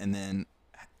 25th, and then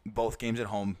both games at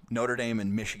home. Notre Dame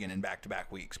and Michigan in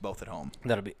back-to-back weeks, both at home.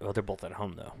 They're both at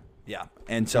home though. Yeah,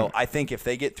 and so I think if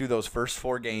they get through those first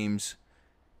 4 games,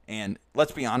 and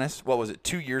let's be honest, what was it,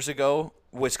 2 years ago?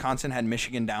 Wisconsin had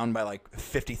Michigan down by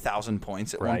 50,000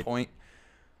 points at one point.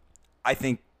 I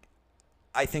think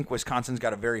Wisconsin's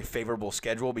got a very favorable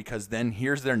schedule because then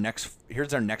here's their next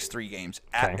 3 games: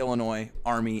 at Illinois,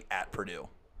 Army, at Purdue.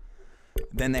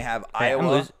 Then they have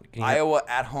Iowa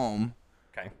at home.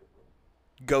 Okay.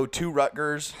 Go to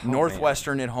Rutgers,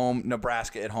 Northwestern at home,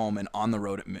 Nebraska at home, and on the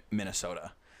road at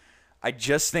Minnesota. I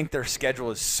just think their schedule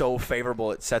is so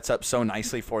favorable; it sets up so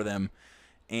nicely for them,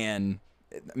 and.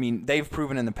 I mean, they've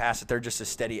proven in the past that they're just a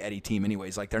steady Eddie team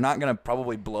anyways. They're not going to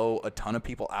probably blow a ton of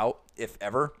people out, if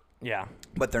ever. Yeah.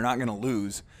 But they're not going to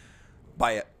lose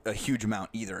by a huge amount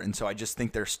either. And so I just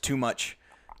think there's too much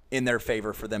in their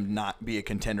favor for them to not be a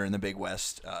contender in the Big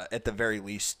West. At the very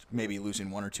least, maybe losing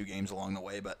 1 or 2 games along the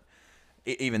way. But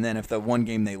even then, if the 1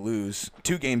 game they lose,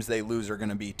 2 games they lose are going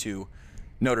to be to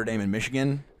Notre Dame and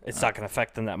Michigan. It's not going to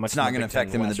affect them that much. It's not going to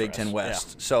affect them in the Big Ten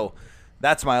West. Yeah. So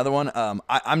that's my other one.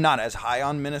 I'm not as high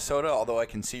on Minnesota, although I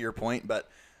can see your point. But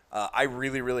I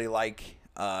really, really like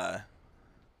Tom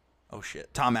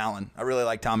Allen. I really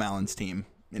like Tom Allen's team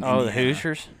in Indiana. The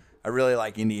Hoosiers? I really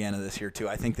like Indiana this year, too.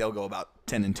 I think they'll go about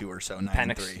 10-2 or so,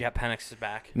 9-3. Yeah, Penix is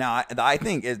back. Now, I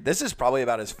think this is probably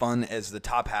about as fun as the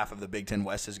top half of the Big Ten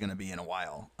West is going to be in a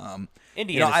while.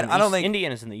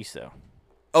 Indiana's in the East, though.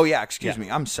 Oh, yeah, excuse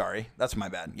me. I'm sorry. That's my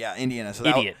bad. Yeah, Indiana. So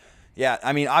Idiot. Yeah,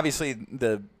 I mean, obviously,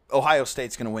 the Ohio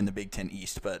State's going to win the Big Ten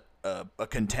East, but a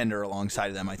contender alongside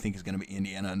of them, I think, is going to be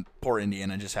Indiana. And poor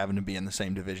Indiana just having to be in the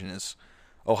same division as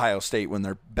Ohio State when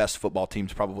their best football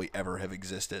teams probably ever have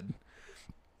existed.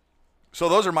 So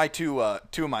those are my two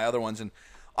of my other ones. And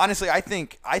honestly, I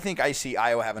think I see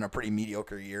Iowa having a pretty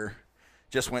mediocre year.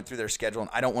 Just went through their schedule,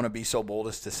 and I don't want to be so bold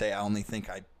as to say I only think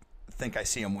think I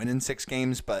see them winning 6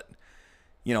 games, but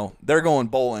they're going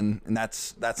bowling, and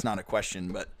that's not a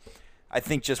question. But I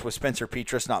think just with Spencer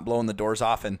Petras not blowing the doors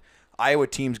off, and Iowa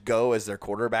teams go as their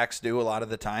quarterbacks do a lot of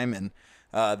the time, and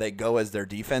they go as their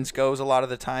defense goes a lot of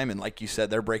the time. And like you said,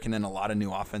 they're breaking in a lot of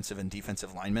new offensive and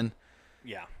defensive linemen.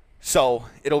 Yeah. So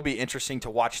it'll be interesting to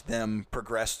watch them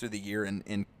progress through the year.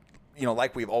 And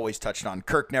like we've always touched on,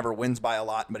 Kirk never wins by a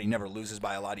lot, but he never loses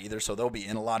by a lot either. So they'll be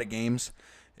in a lot of games.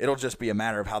 It'll just be a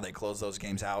matter of how they close those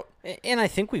games out. And I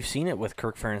think we've seen it with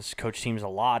Kirk Ferentz coach teams a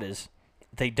lot is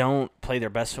they don't play their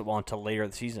best football until later in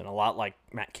the season, a lot like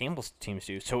Matt Campbell's teams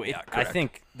do. So I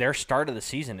think their start of the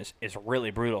season is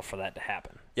really brutal for that to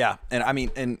happen. Yeah, and I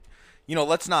mean,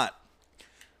 let's not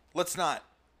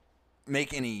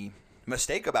make any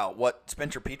mistake about what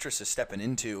Spencer Petras is stepping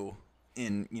into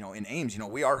in Ames.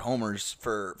 We are homers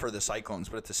for the Cyclones,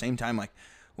 but at the same time, like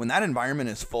when that environment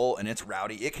is full and it's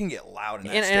rowdy, it can get loud in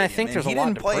that stadium. And I think there's a lot to He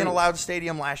didn't play prove. in a loud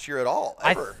stadium last year at all,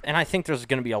 ever. And I think there's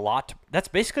going to be a lot. That's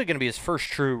basically going to be his first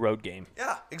true road game.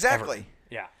 Yeah, exactly. Ever.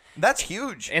 Yeah, that's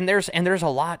huge. And there's a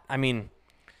lot. I mean,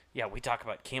 yeah, we talk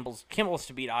about Campbell's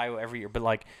to beat Iowa every year, but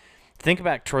like think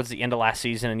back towards the end of last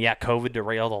season, and yeah, COVID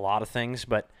derailed a lot of things,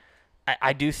 but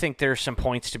I do think there's some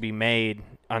points to be made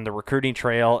on the recruiting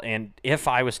trail, and if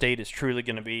Iowa State is truly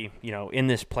going to be, in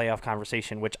this playoff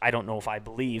conversation, which I don't know if I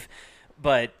believe,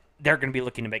 but they're going to be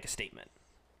looking to make a statement.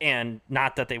 And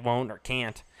not that they won't or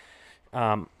can't.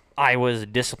 Iowa is a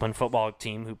disciplined football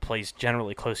team who plays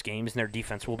generally close games, and their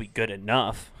defense will be good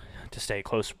enough to stay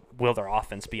close. Will their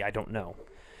offense be? I don't know.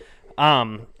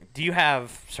 Do you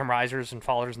have some risers and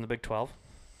fallers in the Big 12?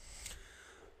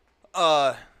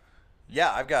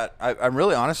 Yeah, I'm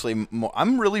really honestly,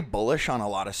 I'm really bullish on a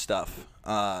lot of stuff.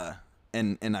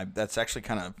 That's actually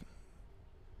kind of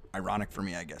ironic for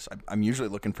me, I guess. I'm usually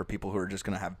looking for people who are just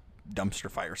going to have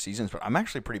dumpster fire seasons, but I'm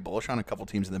actually pretty bullish on a couple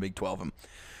teams in the Big 12. And,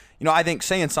 I think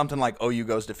saying something like OU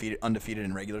goes undefeated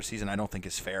in regular season, I don't think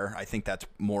is fair. I think that's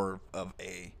more of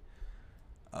a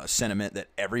sentiment that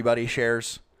everybody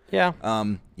shares. Yeah.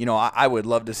 I would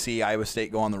love to see Iowa State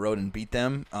go on the road and beat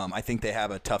them. I think they have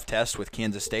a tough test with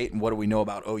Kansas State, and what do we know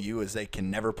about OU is they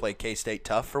can never play K-State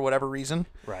tough for whatever reason.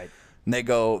 Right. And they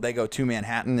go to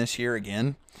Manhattan this year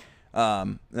again.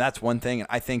 That's one thing. And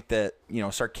I think that,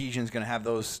 Sarkisian's going to have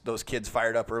those kids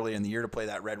fired up early in the year to play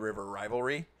that Red River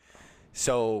rivalry.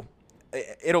 So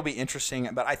it'll be interesting,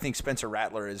 but I think Spencer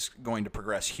Rattler is going to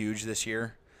progress huge this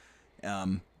year.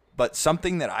 But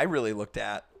something that I really looked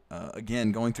at,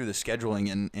 again, going through the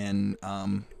scheduling and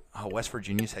West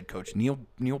Virginia's head coach,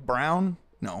 Neil Brown?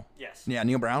 No. Yes. Yeah,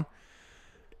 Neil Brown.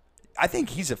 I think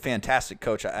he's a fantastic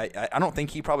coach. I don't think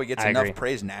he probably gets I enough agree.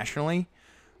 praise nationally.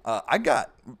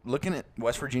 Looking at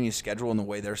West Virginia's schedule and the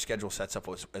way their schedule sets up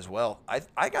as well,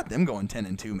 I got them going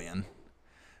 10-2, man.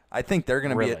 I think they're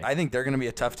going to Really? be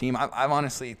a tough team. I'm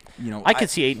honestly, I could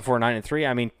see 8-4, 9-3.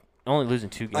 I mean, only losing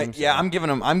 2 games. I'm giving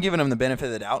them the benefit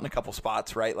of the doubt in a couple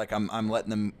spots, right? Like I'm letting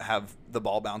them have the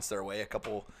ball bounce their way a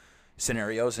couple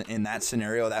scenarios. In that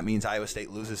scenario, that means Iowa State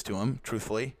loses to them,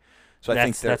 truthfully. So I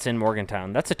think that's in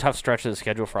Morgantown. That's a tough stretch of the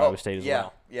schedule for Iowa State as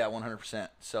well. Yeah, 100%.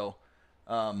 So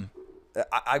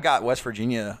I've got West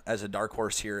Virginia as a dark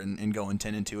horse here and going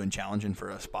 10-2 and challenging for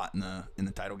a spot in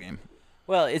the title game.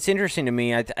 Well, it's interesting to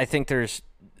me. I think there's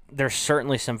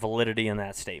certainly some validity in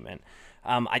that statement.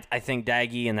 I think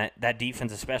Daggy and that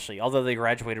defense especially, although they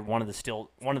graduated one of the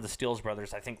Steels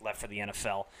brothers, I think left for the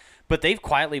NFL. But they've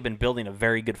quietly been building a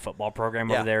very good football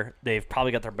program over there. They've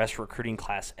probably got their best recruiting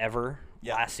class ever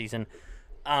last season.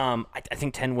 I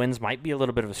think 10 wins might be a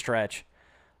little bit of a stretch.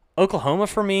 Oklahoma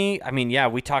for me, I mean, yeah,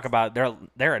 we talk about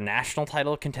they're a national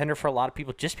title contender for a lot of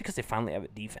people just because they finally have a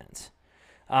defense.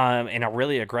 And a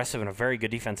really aggressive and a very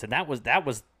good defense. And that was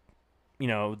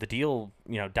the deal,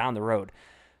 down the road.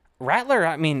 Rattler,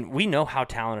 I mean, we know how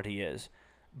talented he is,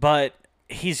 but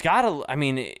he's got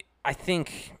I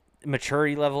think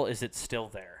maturity level, is it still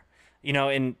there?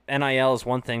 In NIL is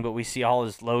one thing, but we see all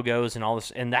his logos and all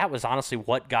this, and that was honestly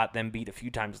what got them beat a few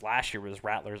times last year was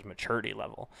Rattler's maturity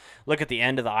level. Look at the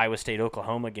end of the Iowa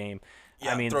State-Oklahoma game.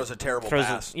 Yeah, throws a terrible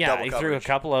pass. He threw a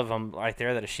couple of them right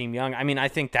there that Hasheem Young. I mean, I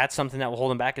think that's something that will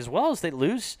hold them back as well as they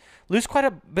lose quite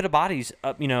a bit of bodies,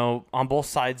 on both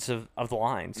sides of the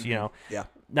lines. Mm-hmm. Yeah.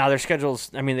 Now their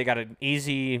schedules. I mean, they got an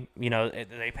easy.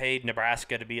 They paid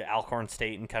Nebraska to be Alcorn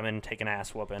State and come in and take an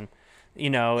ass whooping.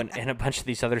 And a bunch of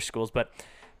these other schools, but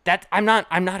that I'm not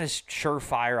as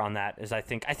surefire on that as I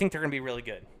think. I think they're going to be really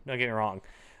good. Don't get me wrong.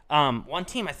 One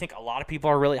team I think a lot of people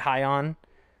are really high on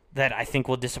that I think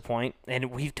will disappoint,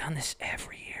 and we've done this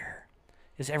every year.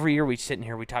 Every year we sit in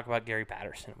here, we talk about Gary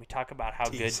Patterson. We talk about how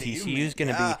good TCU is going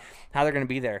to be, how they're going to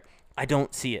be there. I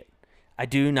don't see it. I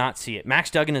do not see it.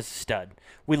 Max Duggan is a stud.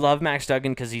 We love Max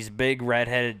Duggan because he's big,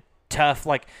 redheaded, tough.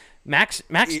 Like Max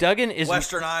Duggan is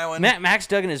Western Iowa. Max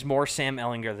Duggan is more Sam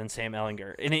Ellinger than Sam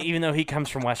Ellinger, and even though he comes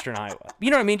from Western Iowa, you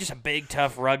know what I mean? Just a big,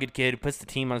 tough, rugged kid who puts the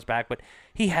team on his back, but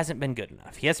he hasn't been good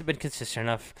enough. He hasn't been consistent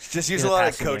enough. Just use a lot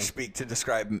of coach speak to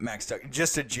describe Max Duggan.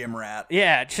 Just a gym rat.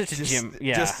 Yeah, just a gym.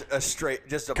 Yeah,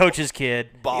 just a coach's kid,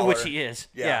 baller. which he is.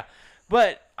 Yeah.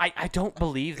 But I don't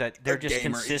believe that they're just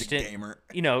gamer. consistent, He's a gamer.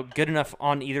 Good enough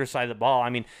on either side of the ball.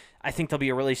 I mean, I think they'll be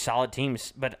a really solid team,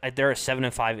 but they're a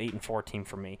 7-5, 8-4 team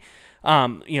for me.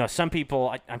 Some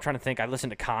people, I'm trying to think, I listened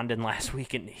to Condon last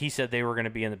week, and he said they were going to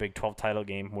be in the Big 12 title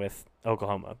game with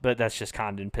Oklahoma, but that's just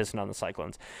Condon pissing on the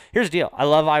Cyclones. Here's the deal. I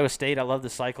love Iowa State. I love the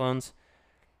Cyclones.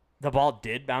 The ball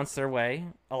did bounce their way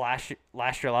last year.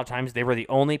 A lot of times they were the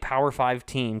only Power 5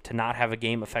 team to not have a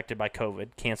game affected by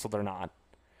COVID, canceled or not.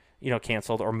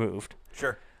 Canceled or moved.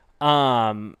 Sure.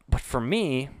 But for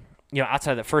me,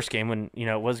 outside of the first game when,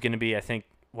 it was going to be, I think,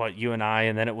 you and I,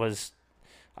 and then it was,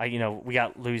 we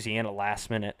got Louisiana last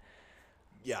minute.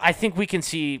 Yeah. I think we can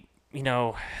see,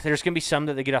 there's going to be some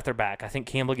that they get off their back. I think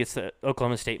Campbell gets the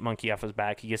Oklahoma State monkey off his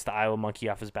back. He gets the Iowa monkey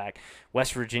off his back.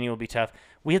 West Virginia will be tough.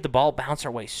 We had the ball bounce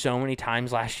our way so many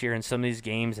times last year in some of these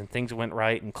games, and things went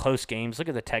right in close games. Look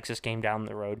at the Texas game down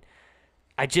the road.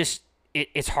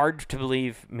 It's hard to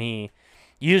believe me.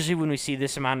 Usually when we see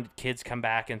this amount of kids come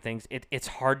back and things, it's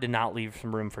hard to not leave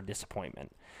some room for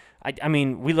disappointment. I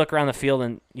mean, we look around the field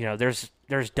and,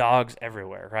 there's dogs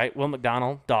everywhere, right? Will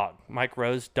McDonald, dog. Mike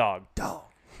Rose, dog. Dog.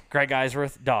 Greg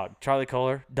Eisworth, dog. Charlie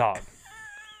Kohler, dog.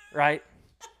 Right?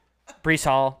 Brees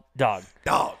Hall, dog.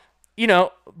 Dog.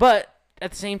 But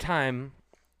at the same time,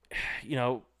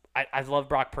 I love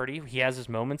Brock Purdy. He has his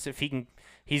moments. If he can,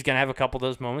 he's going to have a couple of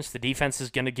those moments. The defense is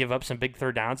going to give up some big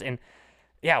third downs. And,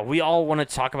 yeah, we all want to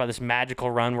talk about this magical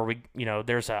run where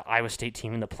there's a Iowa State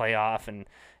team in the playoff and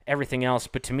everything else.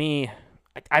 But to me,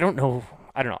 I don't know.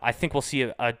 I think we'll see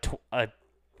a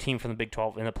team from the Big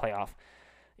 12 in the playoff.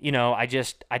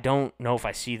 I don't know if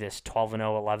I see this 12-0,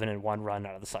 11-1 run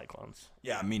out of the Cyclones.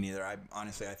 Yeah, me neither. I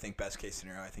think best case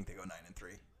scenario, I think they go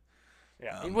 9-3.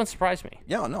 Yeah, it wouldn't surprise me.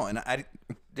 Yeah, no, and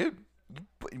dude,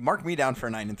 mark me down for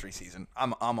a 9-3 season.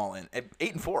 I'm all in. At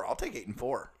 8-4, I'll take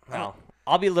 8-4. Well,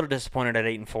 I'll be a little disappointed at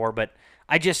 8-4, but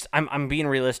I'm being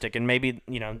realistic, and maybe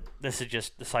this is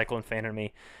just the Cyclone fan in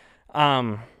me.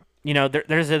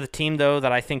 There's a team though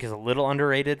that I think is a little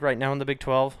underrated right now in the Big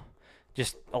 12.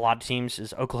 Just a lot of teams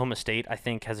is Oklahoma State. I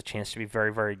think has a chance to be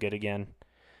very, very good again.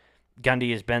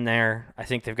 Gundy has been there. I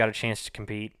think they've got a chance to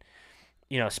compete.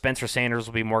 Spencer Sanders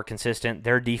will be more consistent.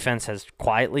 Their defense has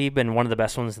quietly been one of the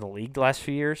best ones in the league the last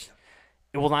few years.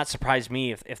 It will not surprise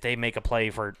me if they make a play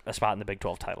for a spot in the Big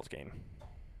 12 titles game.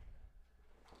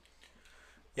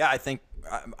 Yeah, I think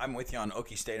I'm with you on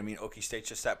Okie State. I mean, Okie State's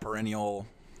just that perennial,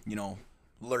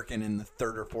 lurking in the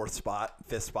third or fifth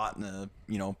spot in the,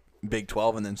 Big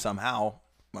 12, and then somehow,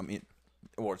 it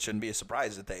shouldn't be a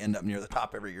surprise that they end up near the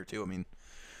top every year too. I mean,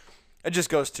 it just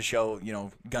goes to show,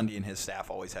 Gundy and his staff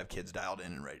always have kids dialed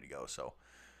in and ready to go. So,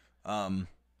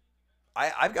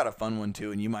 I've got a fun one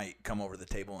too, and you might come over the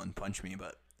table and punch me,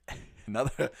 but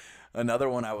another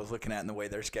one I was looking at in the way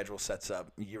their schedule sets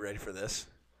up. You ready for this?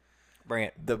 Bring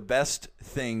it. The best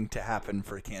thing to happen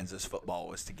for Kansas football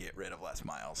was to get rid of Les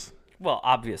Miles. Well,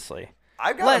 obviously.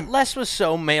 Les was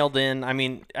so mailed in. I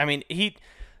mean, he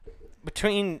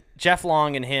between Jeff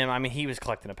Long and him, he was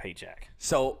collecting a paycheck.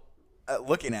 So,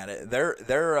 looking at it,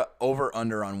 their over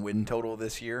under on win total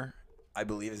this year, I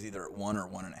believe, is either at 1 or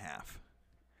 1.5.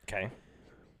 Okay,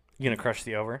 you gonna crush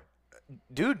the over,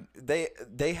 dude?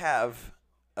 They have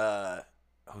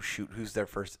who's their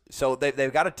first? So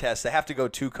they've got a test. They have to go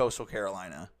to Coastal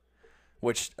Carolina,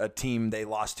 which a team they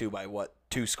lost to by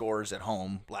 2 scores at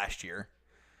home last year.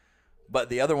 But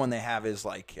the other one they have is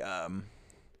wait,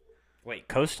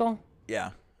 Coastal?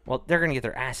 Yeah. Well, they're going to get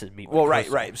their asses beat. Well,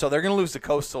 right. So they're going to lose to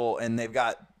Coastal, and they've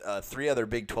got 3 other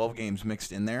Big 12 games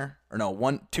mixed in there. Or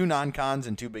no, 2 non-cons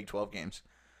and 2 Big 12 games.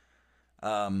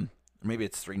 Maybe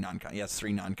it's 3 non-cons. Yeah, it's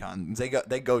 3 non-cons.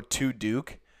 They go to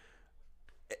Duke,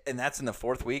 and that's in the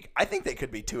 4th week. I think they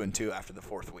could be 2-2 after the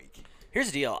 4th week. Here's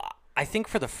the deal. I think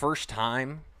for the first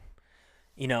time,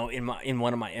 in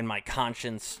my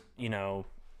conscience,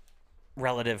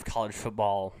 relative college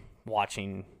football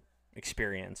watching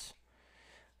experience,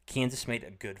 Kansas made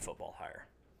a good football hire.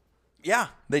 Yeah,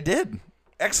 they did.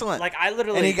 Excellent.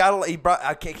 And he brought.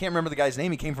 I can't remember the guy's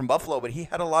name. He came from Buffalo, but he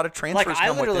had a lot of transfers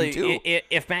come with him too.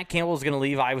 If Matt Campbell was going to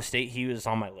leave Iowa State, he was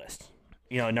on my list.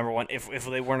 Number one. If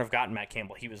they weren't have gotten Matt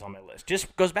Campbell, he was on my list.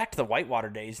 Just goes back to the Whitewater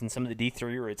days and some of the D3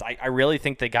 roots. I really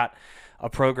think they got a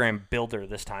program builder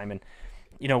this time,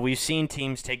 and we've seen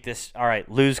teams take this. All right,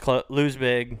 lose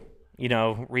big.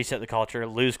 Reset the culture.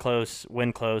 Lose close,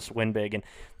 win big, and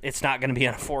it's not going to be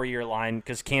on a 4-year line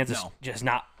because Kansas just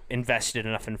not invested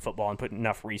enough in football and put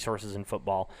enough resources in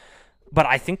football. But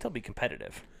I think they'll be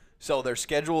competitive. So their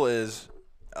schedule is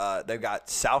they've got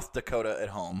South Dakota at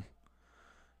home.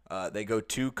 They go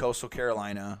to Coastal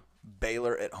Carolina,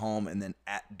 Baylor at home, and then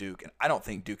at Duke. And I don't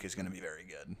think Duke is going to be very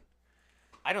good.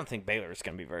 I don't think Baylor is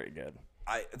going to be very good.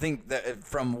 I think that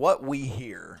from what we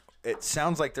hear, it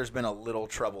sounds like there's been a little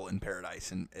trouble in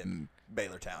Paradise in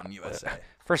Baylortown, USA.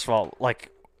 First of all,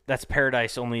 that's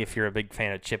Paradise only if you're a big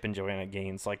fan of Chip and Joanna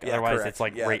Gaines. Otherwise, correct. It's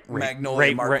like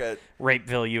Magnolia Market,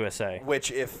 Rapeville, USA.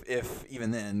 Which, if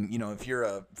even then, if you're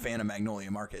a fan of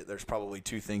Magnolia Market, there's probably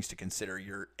two things to consider.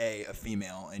 You're a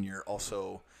female, and you're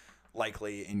also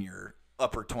likely in your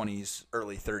upper 20s,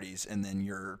 early 30s, and then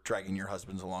you're dragging your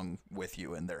husbands along with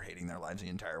you, and they're hating their lives the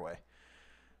entire way.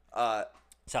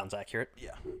 Sounds accurate.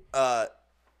 Yeah.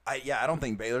 I don't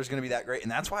think Baylor's going to be that great,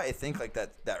 and that's why I think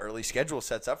that early schedule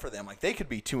sets up for them. They could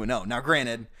be 2-0. Now,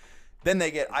 granted, then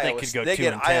they get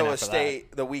Iowa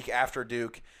State the week after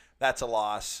Duke. That's a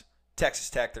loss. Texas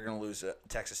Tech, they're going to lose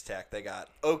Texas Tech. They got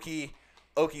Okie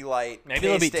Light, maybe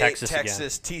they'll beat K-State,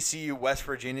 Texas, TCU, West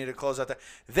Virginia to close out that.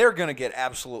 They're going to get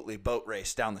absolutely boat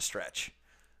raced down the stretch.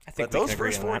 I think but those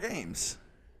first 4 games.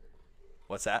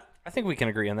 What's that? I think we can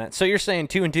agree on that. So you're saying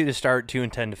 2-2 to start,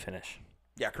 2-10 to finish.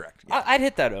 Yeah, correct. Yeah. I'd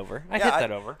hit that over. I'd hit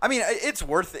that over. I mean, it's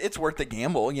worth the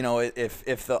gamble.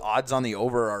 If the odds on the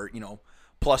over are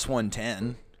plus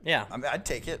 110. Yeah, I mean, I'd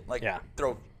take it.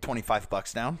 Throw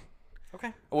 $25 down. Okay.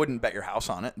 I wouldn't bet your house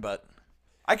on it, but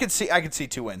I could see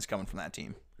 2 wins coming from that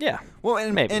team. Yeah. Well,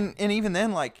 and maybe. and even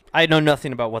then, I know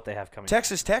nothing about what they have coming.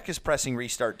 Texas Tech is pressing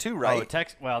restart too,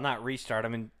 right? Well, not restart. I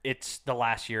mean, it's the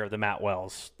last year of the Matt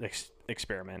Wells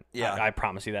experiment. Yeah. I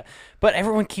promise you that. But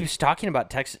everyone keeps talking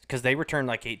about Texas because they returned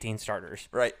 18 starters.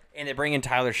 Right. And they bring in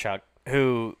Tyler Shuck,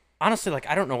 who honestly,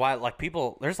 I don't know why.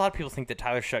 There's a lot of people think that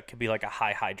Tyler Shuck could be a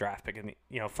high draft pick in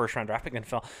the first round draft pick in the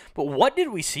NFL. But what did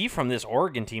we see from this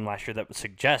Oregon team last year that would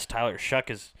suggest Tyler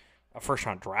Shuck is a first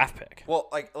round draft pick?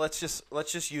 Well, let's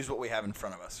just use what we have in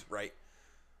front of us, right?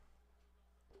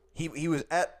 He was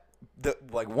at the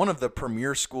one of the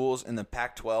premier schools in the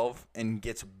Pac-12 and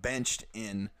gets benched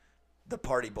in the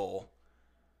Party Bowl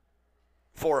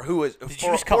for who is Did you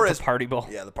just call it the Party Bowl?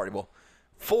 Yeah, the Party Bowl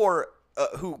for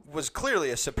who was clearly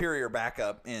a superior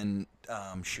backup in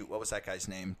what was that guy's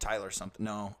name? Tyler something.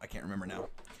 No, I can't remember now.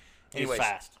 Anyways, He's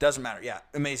fast. Doesn't matter. Yeah,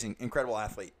 amazing, incredible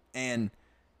athlete. And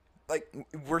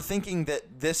we're thinking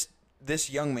that this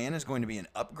young man is going to be an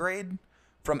upgrade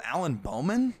from Alan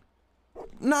Bowman.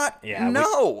 Jet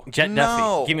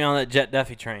Duffy. Give me on that Jet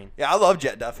Duffy train. Yeah, I love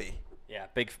Jet Duffy. Yeah,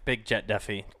 big Jet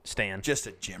Duffy stan. Just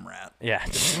a gym rat. Yeah,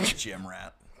 just a gym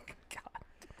rat.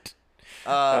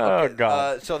 God.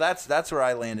 God. So that's where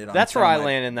I landed on. That's where I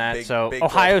landed in that. Big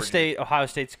Ohio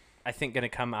State's I think going to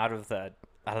come out of the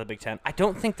Big Ten. I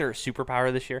don't think they're a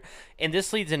superpower this year, and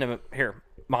this leads into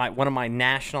one of my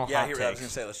national hot takes. I was going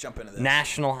to say, let's jump into this.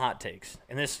 National hot takes,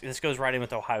 and this goes right in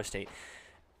with Ohio State.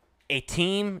 A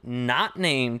team not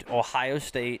named Ohio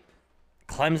State,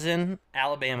 Clemson,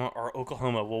 Alabama, or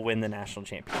Oklahoma will win the national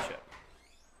championship.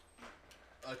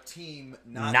 A team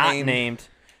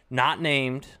not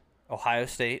named Ohio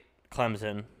State,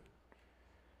 Clemson,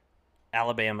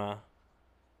 Alabama,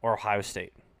 or Ohio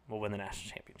State will win the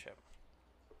national championship.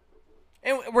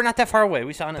 And we're not that far away.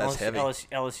 We saw an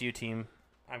LSU team.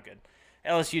 I'm good.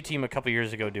 LSU team a couple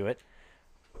years ago do it.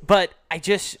 But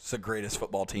it's the greatest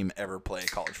football team ever play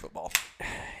college football.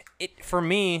 For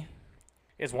me,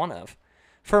 is one of.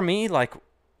 For me,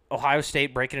 Ohio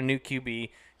State breaking a new QB.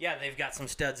 Yeah, they've got some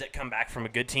studs that come back from a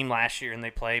good team last year and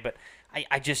they play, but I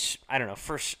don't know.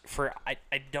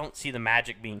 I don't see the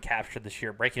magic being captured this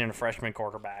year. Breaking in a freshman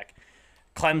quarterback.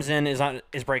 Clemson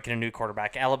is breaking a new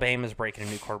quarterback. Alabama is breaking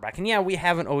a new quarterback. And yeah, we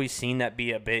haven't always seen that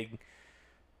be a big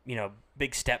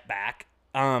step back.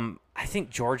 I think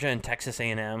Georgia and Texas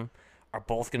A&M are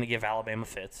both going to give Alabama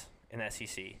fits in the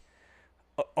SEC.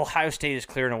 Ohio State is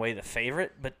clearing away the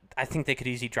favorite, but I think they could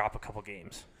easily drop a couple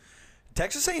games.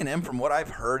 Texas A&M, from what I've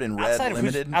heard and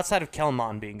read, outside of Kellen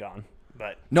Mond being gone,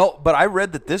 but I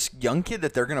read that this young kid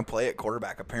that they're going to play at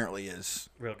quarterback apparently is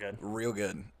real good. Real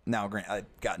good. Now, I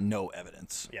got no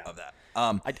evidence of that.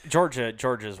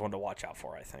 Georgia is one to watch out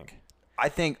for. I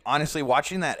think honestly,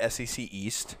 watching that SEC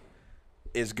East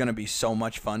is going to be so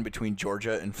much fun between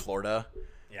Georgia and Florida.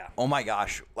 Yeah. Oh my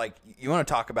gosh! You want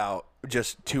to talk about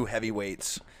just two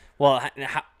heavyweights? Well,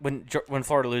 when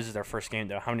Florida loses their first game,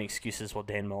 though, how many excuses will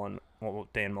Dan Mullen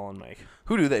make?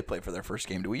 Who do they play for their first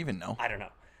game? Do we even know? I don't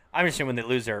know. I'm just saying when they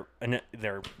lose their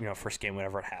first game,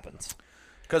 whenever it happens.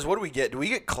 Because what do we get? Do we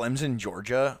get Clemson,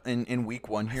 Georgia in week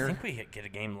 1 here? I think we get a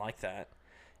game like that.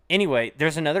 Anyway,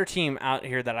 there's another team out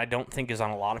here that I don't think is on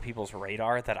a lot of people's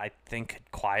radar that I think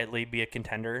could quietly be a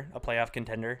contender, a playoff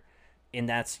contender, and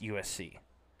that's USC.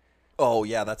 Oh,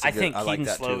 yeah, that's a good. think I like Keaton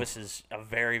that Slovis too. is a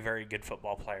very, very good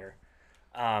football player.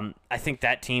 I think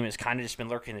that team has kind of just been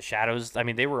lurking in the shadows. I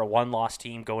mean, they were a one-loss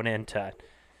team going into,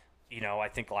 I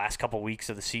think the last couple weeks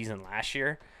of the season last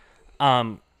year.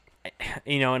 And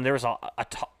there was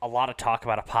a lot of talk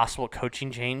about a possible coaching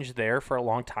change there for a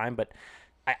long time, but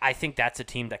I think that's a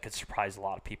team that could surprise a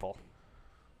lot of people.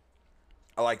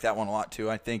 I like that one a lot too.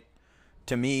 I think,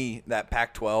 to me, that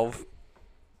Pac-12,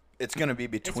 it's going to be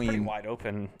between. It's pretty wide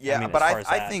open. Yeah, but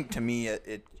I think to me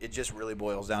it just really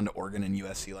boils down to Oregon and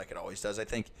USC like it always does. I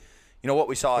think, what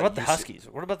we saw. What about the Huskies?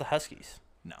 What about the Huskies?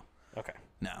 No. Okay.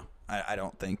 No, I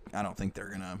don't think they're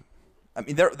gonna. I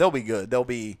mean, they'll be good. They'll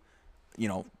be,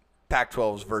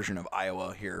 Pac-12's version of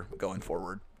Iowa here going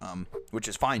forward, which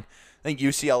is fine. I think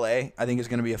UCLA, is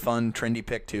going to be a fun, trendy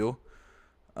pick too.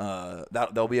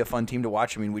 They'll be a fun team to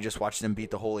watch. I mean, we just watched them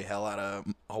beat the holy hell out of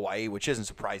Hawaii, which isn't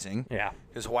surprising. Yeah.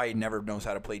 Because Hawaii never knows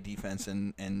how to play defense,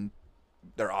 and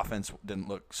their offense didn't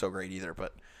look so great either.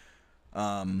 But,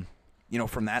 from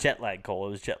that jet lag, Cole.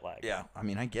 It was jet lag. Yeah, I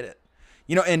mean, I get it.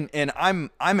 And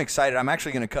I'm excited. I'm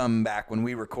actually going to come back when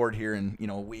we record here in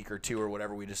a week or two or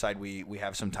whatever we decide we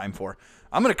have some time for.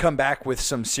 I'm going to come back with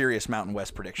some serious Mountain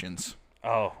West predictions.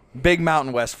 Oh, Big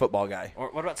Mountain West football guy. or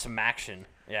what about some action?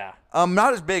 Yeah. I'm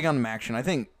not as big on Maction. I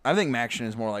think Maction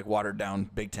is more like watered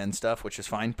down Big Ten stuff, which is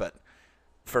fine. But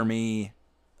for me,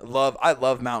 I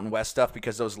love Mountain West stuff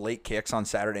because those late kicks on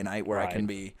Saturday night where I can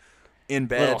be in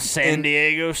bed, little San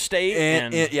Diego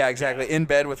State, yeah, exactly, in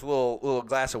bed with a little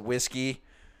glass of whiskey.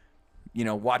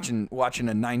 Watching a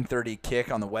 9:30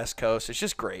 kick on the West Coast. It's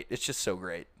just great. It's just so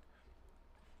great.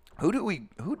 Who do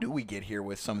we get here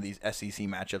with some of these SEC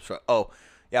matchups? Oh,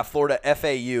 yeah, Florida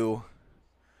FAU.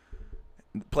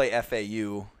 Play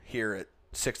FAU here at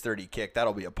 6:30 kick.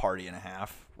 That'll be a party and a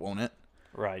half, won't it?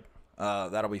 Right.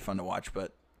 That'll be fun to watch.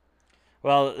 But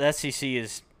the SEC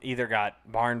is either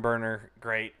got barn burner,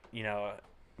 great,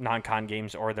 non-con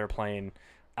games, or they're playing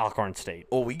Alcorn State.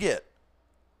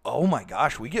 Oh my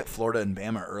gosh, we get Florida and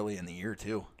Bama early in the year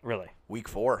too. Really? Week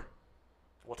 4.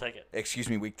 We'll take it. Excuse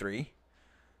me, week 3.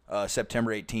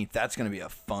 September 18th. That's going to be a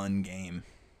fun game.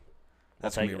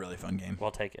 That's going to be a really fun game.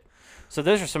 We'll take it. So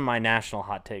those are some of my national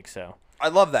hot takes. So I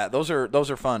love that. Those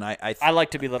are fun. I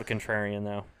like to be a little contrarian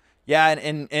though. Yeah,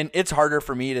 and it's harder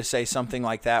for me to say something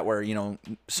like that where,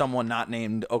 someone not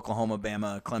named Oklahoma,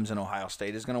 Bama, Clemson, Ohio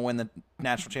State is going to win the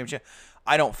national championship.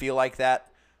 I don't feel like that.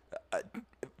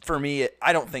 For me,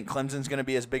 I don't think Clemson's going to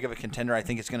be as big of a contender. I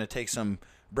think it's going to take some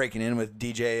breaking in with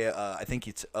DJ. I think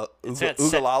it's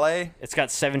Ugalale. It's got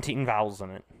 17 vowels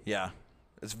in it. Yeah,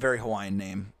 it's a very Hawaiian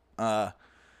name.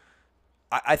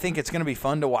 I think it's going to be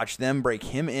fun to watch them break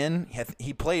him in.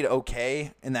 He played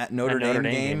okay in that Notre Dame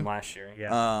game last year.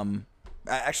 Yeah.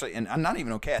 Actually, and I'm not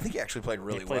even okay. I think he actually played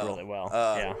really well. Really well.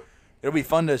 Yeah. It'll be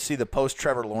fun to see the post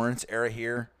Trevor Lawrence era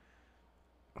here.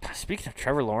 Speaking of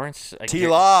Trevor Lawrence,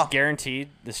 T-Law guaranteed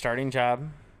the starting job.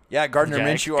 Yeah, Gardner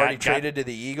Minshew already traded to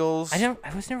the Eagles. I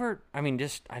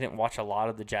didn't watch a lot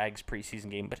of the Jags preseason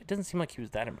game, but it doesn't seem like he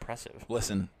was that impressive.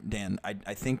 Listen, Dan,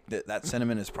 I think that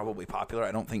sentiment is probably popular.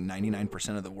 I don't think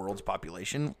 99% of the world's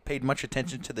population paid much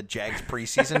attention to the Jags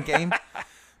preseason game.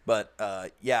 But,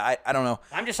 I don't know.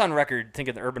 I'm just on record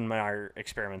thinking the Urban Meyer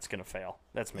experiment's going to fail.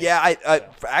 That's me. Yeah,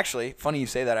 actually, funny you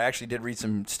say that. I actually did read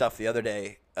some stuff the other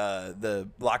day. The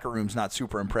locker room's not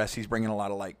super impressed. He's bringing a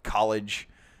lot of, college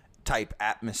type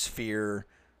atmosphere.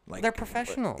 They're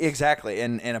professionals. Exactly.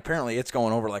 And apparently it's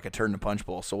going over like a turd in a punch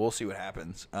bowl, so we'll see what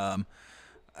happens.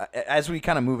 As we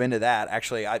kind of move into that,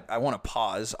 actually, I want to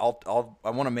pause. I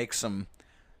want to make some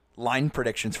line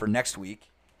predictions for next week.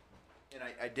 And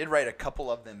I did write a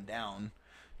couple of them down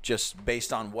just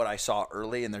based on what I saw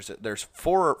early, and there's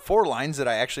four lines that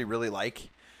I actually really like.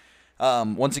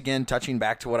 Once again, touching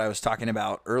back to what I was talking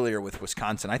about earlier with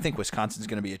Wisconsin, I think Wisconsin's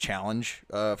going to be a challenge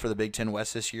for the Big Ten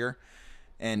West this year.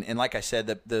 And like I said,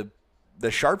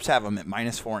 the Sharps have them at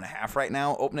 -4.5 right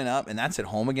now, opening up, and that's at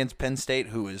home against Penn State,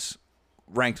 who is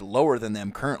ranked lower than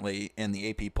them currently in the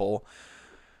AP poll.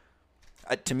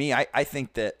 To me, I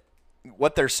think that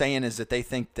what they're saying is that they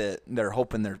think that they're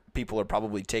hoping their people are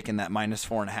probably taking that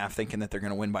 -4.5, thinking that they're going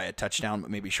to win by a touchdown,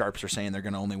 but maybe Sharps are saying they're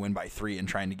going to only win by 3 and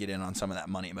trying to get in on some of that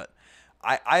money. But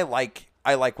I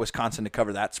like Wisconsin to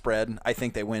cover that spread. I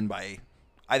think they win by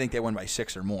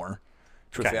 6 or more.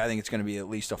 Truthfully, I think it's going to be at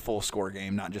least a full score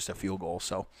game, not just a field goal.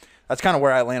 So that's kind of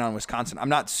where I land on Wisconsin. I'm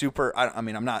not super. I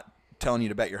mean, I'm not telling you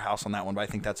to bet your house on that one, but I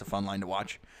think that's a fun line to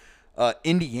watch.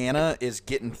 Indiana is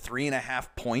getting 3.5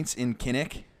 points in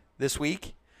Kinnick this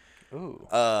week. Ooh.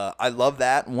 I love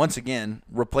that. Once again,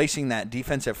 replacing that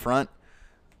defensive front.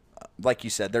 Like you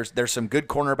said, there's some good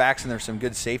cornerbacks and there's some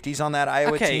good safeties on that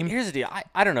Iowa team. Here's the deal.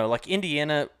 I don't know. Like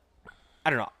Indiana, I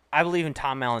don't know. I believe in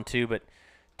Tom Allen too, but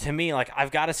to me, like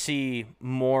I've got to see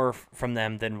more from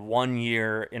them than 1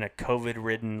 year in a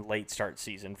COVID-ridden late start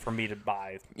season for me to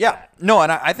buy. Yeah, that. no,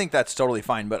 and I think that's totally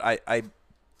fine. But I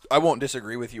won't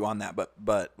disagree with you on that.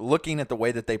 But looking at the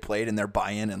way that they played and their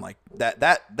buy-in and like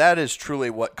that is truly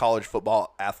what college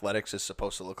football athletics is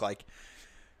supposed to look like.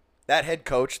 That head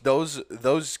coach,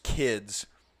 those kids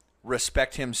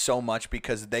respect him so much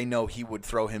because they know he would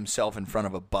throw himself in front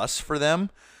of a bus for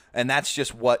them, and that's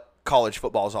just what college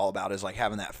football is all about, is like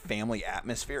having that family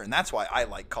atmosphere, and that's why I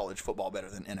like college football better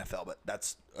than NFL, but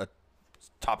that's a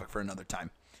topic for another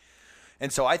time.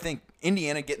 And so I think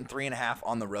Indiana getting 3.5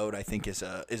 on the road, I think is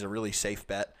a really safe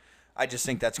bet. I just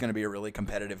think that's going to be a really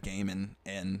competitive game,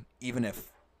 and even if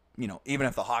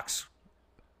the Hawks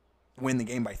win the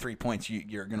game by 3 points,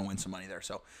 you're going to win some money there.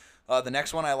 So the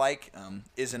next one I like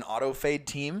is an auto fade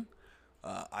team.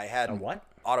 I had a what?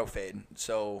 Auto fade.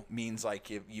 So means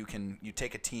like if you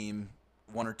take a team,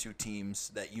 one or two teams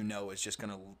that is just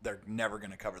they're never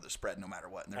gonna cover the spread no matter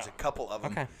what. And there's a couple of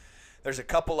them. Okay. There's a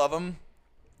couple of them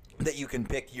that you can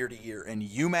pick year to year. And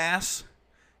UMass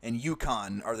and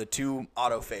UConn are the two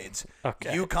auto fades.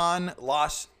 Okay. UConn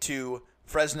lost to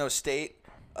Fresno State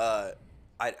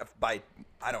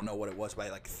I don't know what it was, by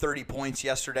like 30 points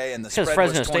yesterday, and the spread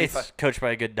Fresno was 25. State's coached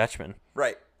by a good Dutchman.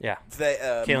 Right. Yeah.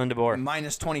 Kalen DeBoer.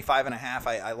 Minus 25.5.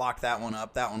 I locked that one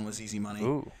up. That one was easy money.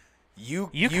 Ooh.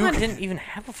 UConn didn't even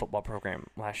have a football program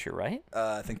last year, right?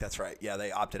 I think that's right. Yeah,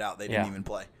 they opted out. They Yeah. didn't even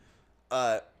play.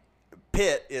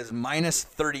 Pitt is minus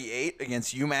 38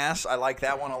 against UMass. I like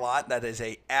that one a lot. That is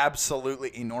a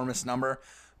absolutely enormous number.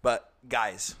 But,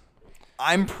 guys,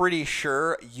 I'm pretty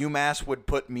sure UMass would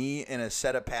put me in a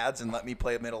set of pads and let me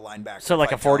play a middle linebacker. So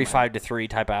like a 45-3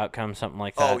 type of outcome, something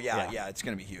like that. Oh, yeah. It's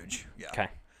going to be huge. Yeah. Okay.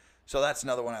 So that's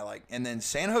another one I like. And then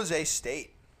San Jose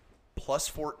State, plus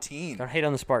 14 Don't hate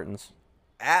on the Spartans.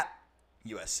 at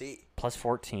USC. Plus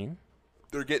 14.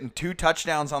 They're getting 2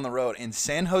 touchdowns on the road. And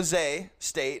San Jose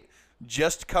State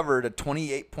just covered a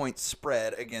 28-point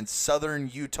spread against Southern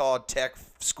Utah Tech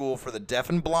School for the Deaf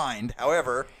and Blind.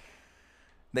 However,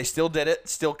 they still did it,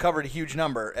 still covered a huge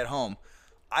number at home.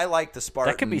 I like the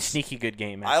Spartans. That could be a sneaky good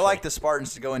game, actually. I like the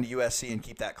Spartans to go into USC and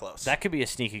keep that close. That could be a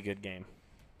sneaky good game.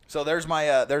 So there's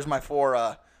my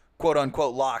 4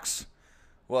 quote-unquote locks.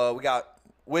 Well, we got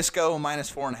Wisco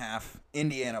minus 4.5,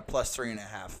 Indiana plus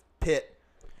 3.5, Pitt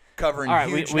covering All right,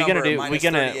 huge we number gonna do, minus we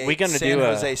gonna 38, we gonna San do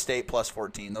Jose State plus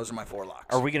 14. Those are my 4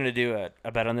 locks. Are we gonna do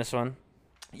a bet on this one?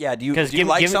 Yeah, do you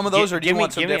like some of those, or do you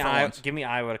want some different ones? Give me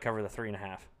Iowa to cover the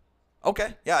 3.5.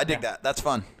 Okay, yeah, I dig that. That's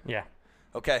fun. Yeah.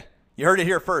 Okay, you heard it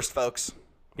here first, folks.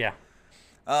 Yeah.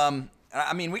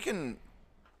 I mean, we can,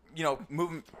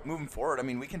 moving forward, I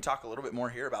mean, we can talk a little bit more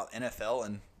here about NFL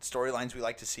and storylines we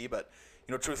like to see, but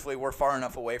truthfully, we're far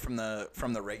enough away from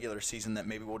the regular season that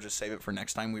maybe we'll just save it for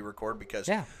next time we record, because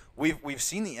we've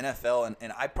seen the NFL,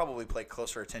 and I probably pay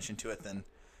closer attention to it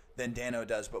than Dano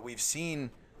does, but we've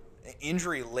seen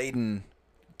injury-laden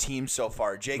teams so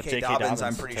far. J.K. Dobbins,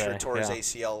 I'm pretty sure, tore his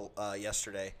ACL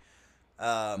yesterday.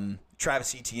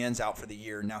 Travis Etienne's out for the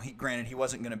year. Now, granted, he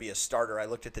wasn't going to be a starter. I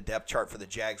looked at the depth chart for the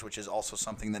Jags, which is also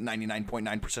something that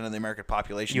 99.9% of the American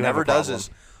population never does, is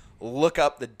look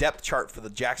up the depth chart for the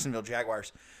Jacksonville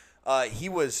Jaguars. He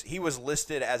was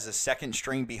listed as a second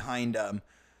string behind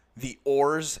the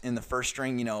Orrs in the first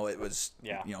string. It was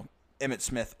Emmitt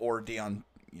Smith or Deion.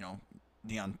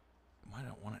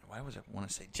 Why was I want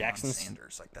to say Jackson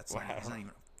Sanders? Like he's not even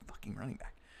a fucking running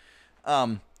back.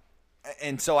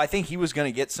 And so I think he was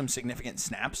going to get some significant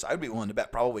snaps. I would be willing to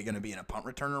bet probably going to be in a punt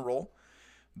returner role.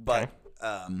 But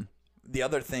the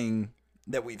other thing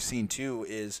that we've seen too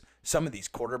is some of these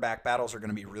quarterback battles are going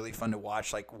to be really fun to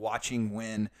watch, like watching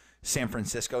when San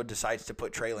Francisco decides to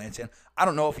put Trey Lance in. I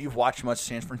don't know if you've watched much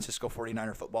San Francisco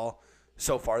 49er football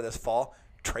so far this fall.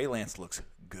 Trey Lance looks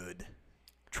good.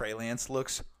 Trey Lance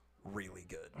looks really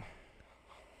good.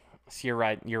 So you're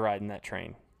riding that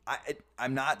train.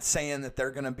 I'm not saying that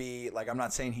they're going to be, like, I'm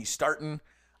not saying he's starting.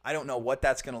 I don't know what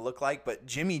that's going to look like, but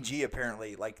Jimmy G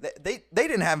apparently, like, they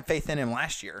didn't have faith in him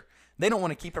last year. They don't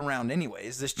want to keep him around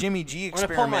anyways. This Jimmy G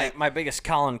experiment. I'm going to pull my biggest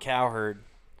Colin Cowherd.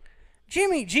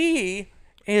 Jimmy G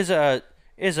is a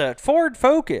Ford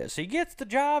Focus. He gets the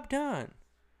job done.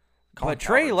 But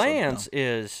Trey Lance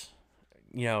is,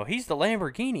 he's the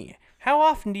Lamborghini. How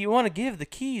often do you want to give the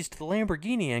keys to the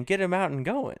Lamborghini and get him out and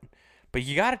going? But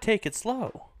you got to take it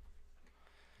slow.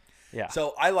 Yeah.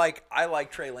 So I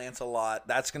like Trey Lance a lot.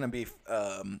 That's gonna be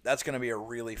a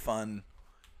really fun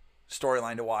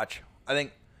storyline to watch. I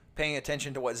think paying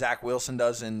attention to what Zach Wilson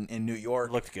does in New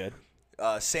York Looked good.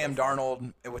 Sam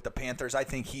Darnold with the Panthers, I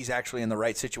think he's actually in the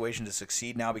right situation to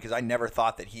succeed now because I never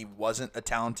thought that he wasn't a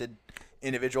talented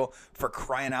individual. For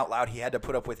crying out loud, he had to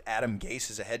put up with Adam Gase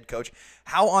as a head coach.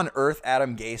 How on earth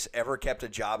Adam Gase ever kept a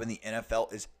job in the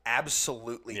NFL is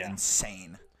absolutely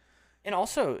insane. And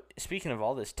also, speaking of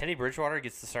all this, Teddy Bridgewater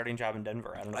gets the starting job in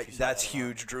Denver. I don't know if you saw That's that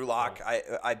huge. Drew Lock,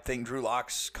 I think Drew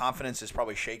Lock's confidence is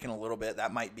probably shaken a little bit.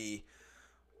 That might be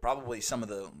probably some of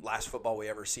the last football we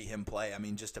ever see him play. I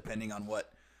mean, just depending on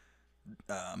what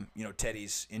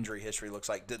Teddy's injury history looks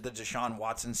like. The Deshaun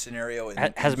Watson scenario.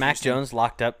 Has Mac Jones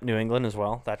locked up New England as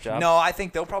well, that job? No, I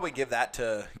think they'll probably give that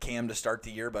to Cam to start the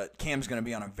year, but Cam's going to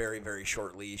be on a very, very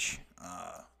short leash.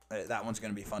 That one's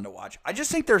going to be fun to watch. I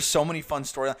just think there's so many fun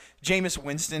storylines. Jameis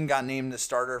Winston got named the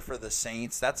starter for the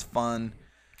Saints. That's fun.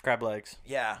 Crab legs.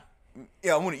 Yeah,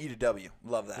 I want to eat a W.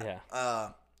 Love that.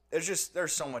 Yeah.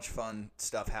 There's so much fun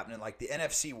stuff happening. Like the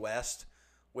NFC West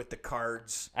with the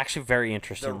Cards, Actually, very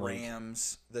interesting. the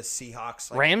Rams, the Seahawks.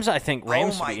 Like, Rams, I think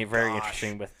Rams oh would be my very gosh.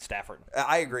 interesting with Stafford.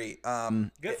 I agree.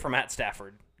 Good for Matt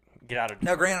Stafford. Get out of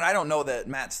Now, granted, I don't know that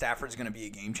Matt Stafford's going to be a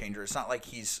game changer. It's not like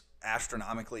he's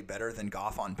astronomically better than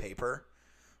Goff on paper.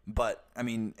 But, I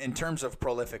mean, in terms of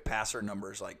prolific passer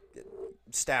numbers, like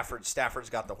Stafford's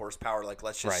got the horsepower. Like,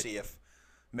 let's just see if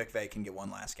McVay can get one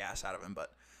last gas out of him.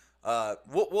 But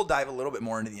we'll dive a little bit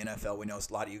more into the NFL. We know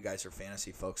a lot of you guys are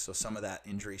fantasy folks, so some of that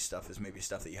injury stuff is maybe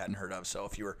stuff that you hadn't heard of. So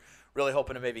if you were really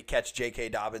hoping to maybe catch J.K.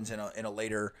 Dobbins in a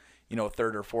later,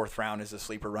 third or fourth round as a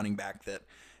sleeper running back, that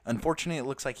unfortunately it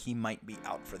looks like he might be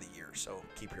out for the year. So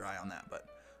keep your eye on that. But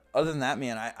other than that,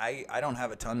 man, I don't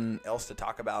have a ton else to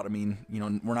talk about. I mean,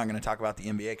 we're not going to talk about the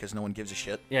NBA because no one gives a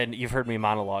shit. Yeah, and you've heard me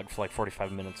monologue for like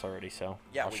 45 minutes already, so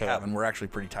yeah, I'll we shut have, up. and we're actually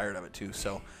pretty tired of it too.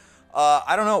 So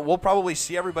I don't know. We'll probably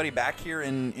see everybody back here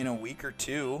in a week or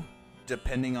two,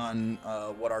 depending on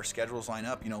what our schedules line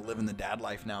up. Living the dad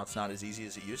life now, it's not as easy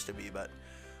as it used to be, but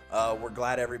we're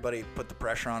glad everybody put the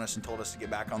pressure on us and told us to get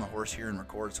back on the horse here and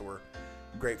record. So we're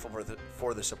grateful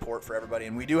for the support for everybody.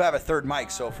 And we do have a third mic,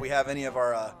 so if we have any of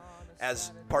our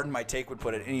as Pardon My Take would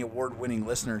put it, any award-winning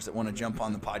listeners that want to jump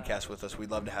on the podcast with us,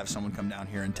 we'd love to have someone come down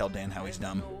here and tell Dan how he's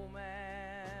dumb.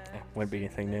 Wouldn't be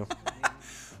anything new.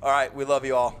 All right, we love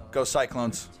you all. Go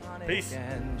Cyclones. Peace.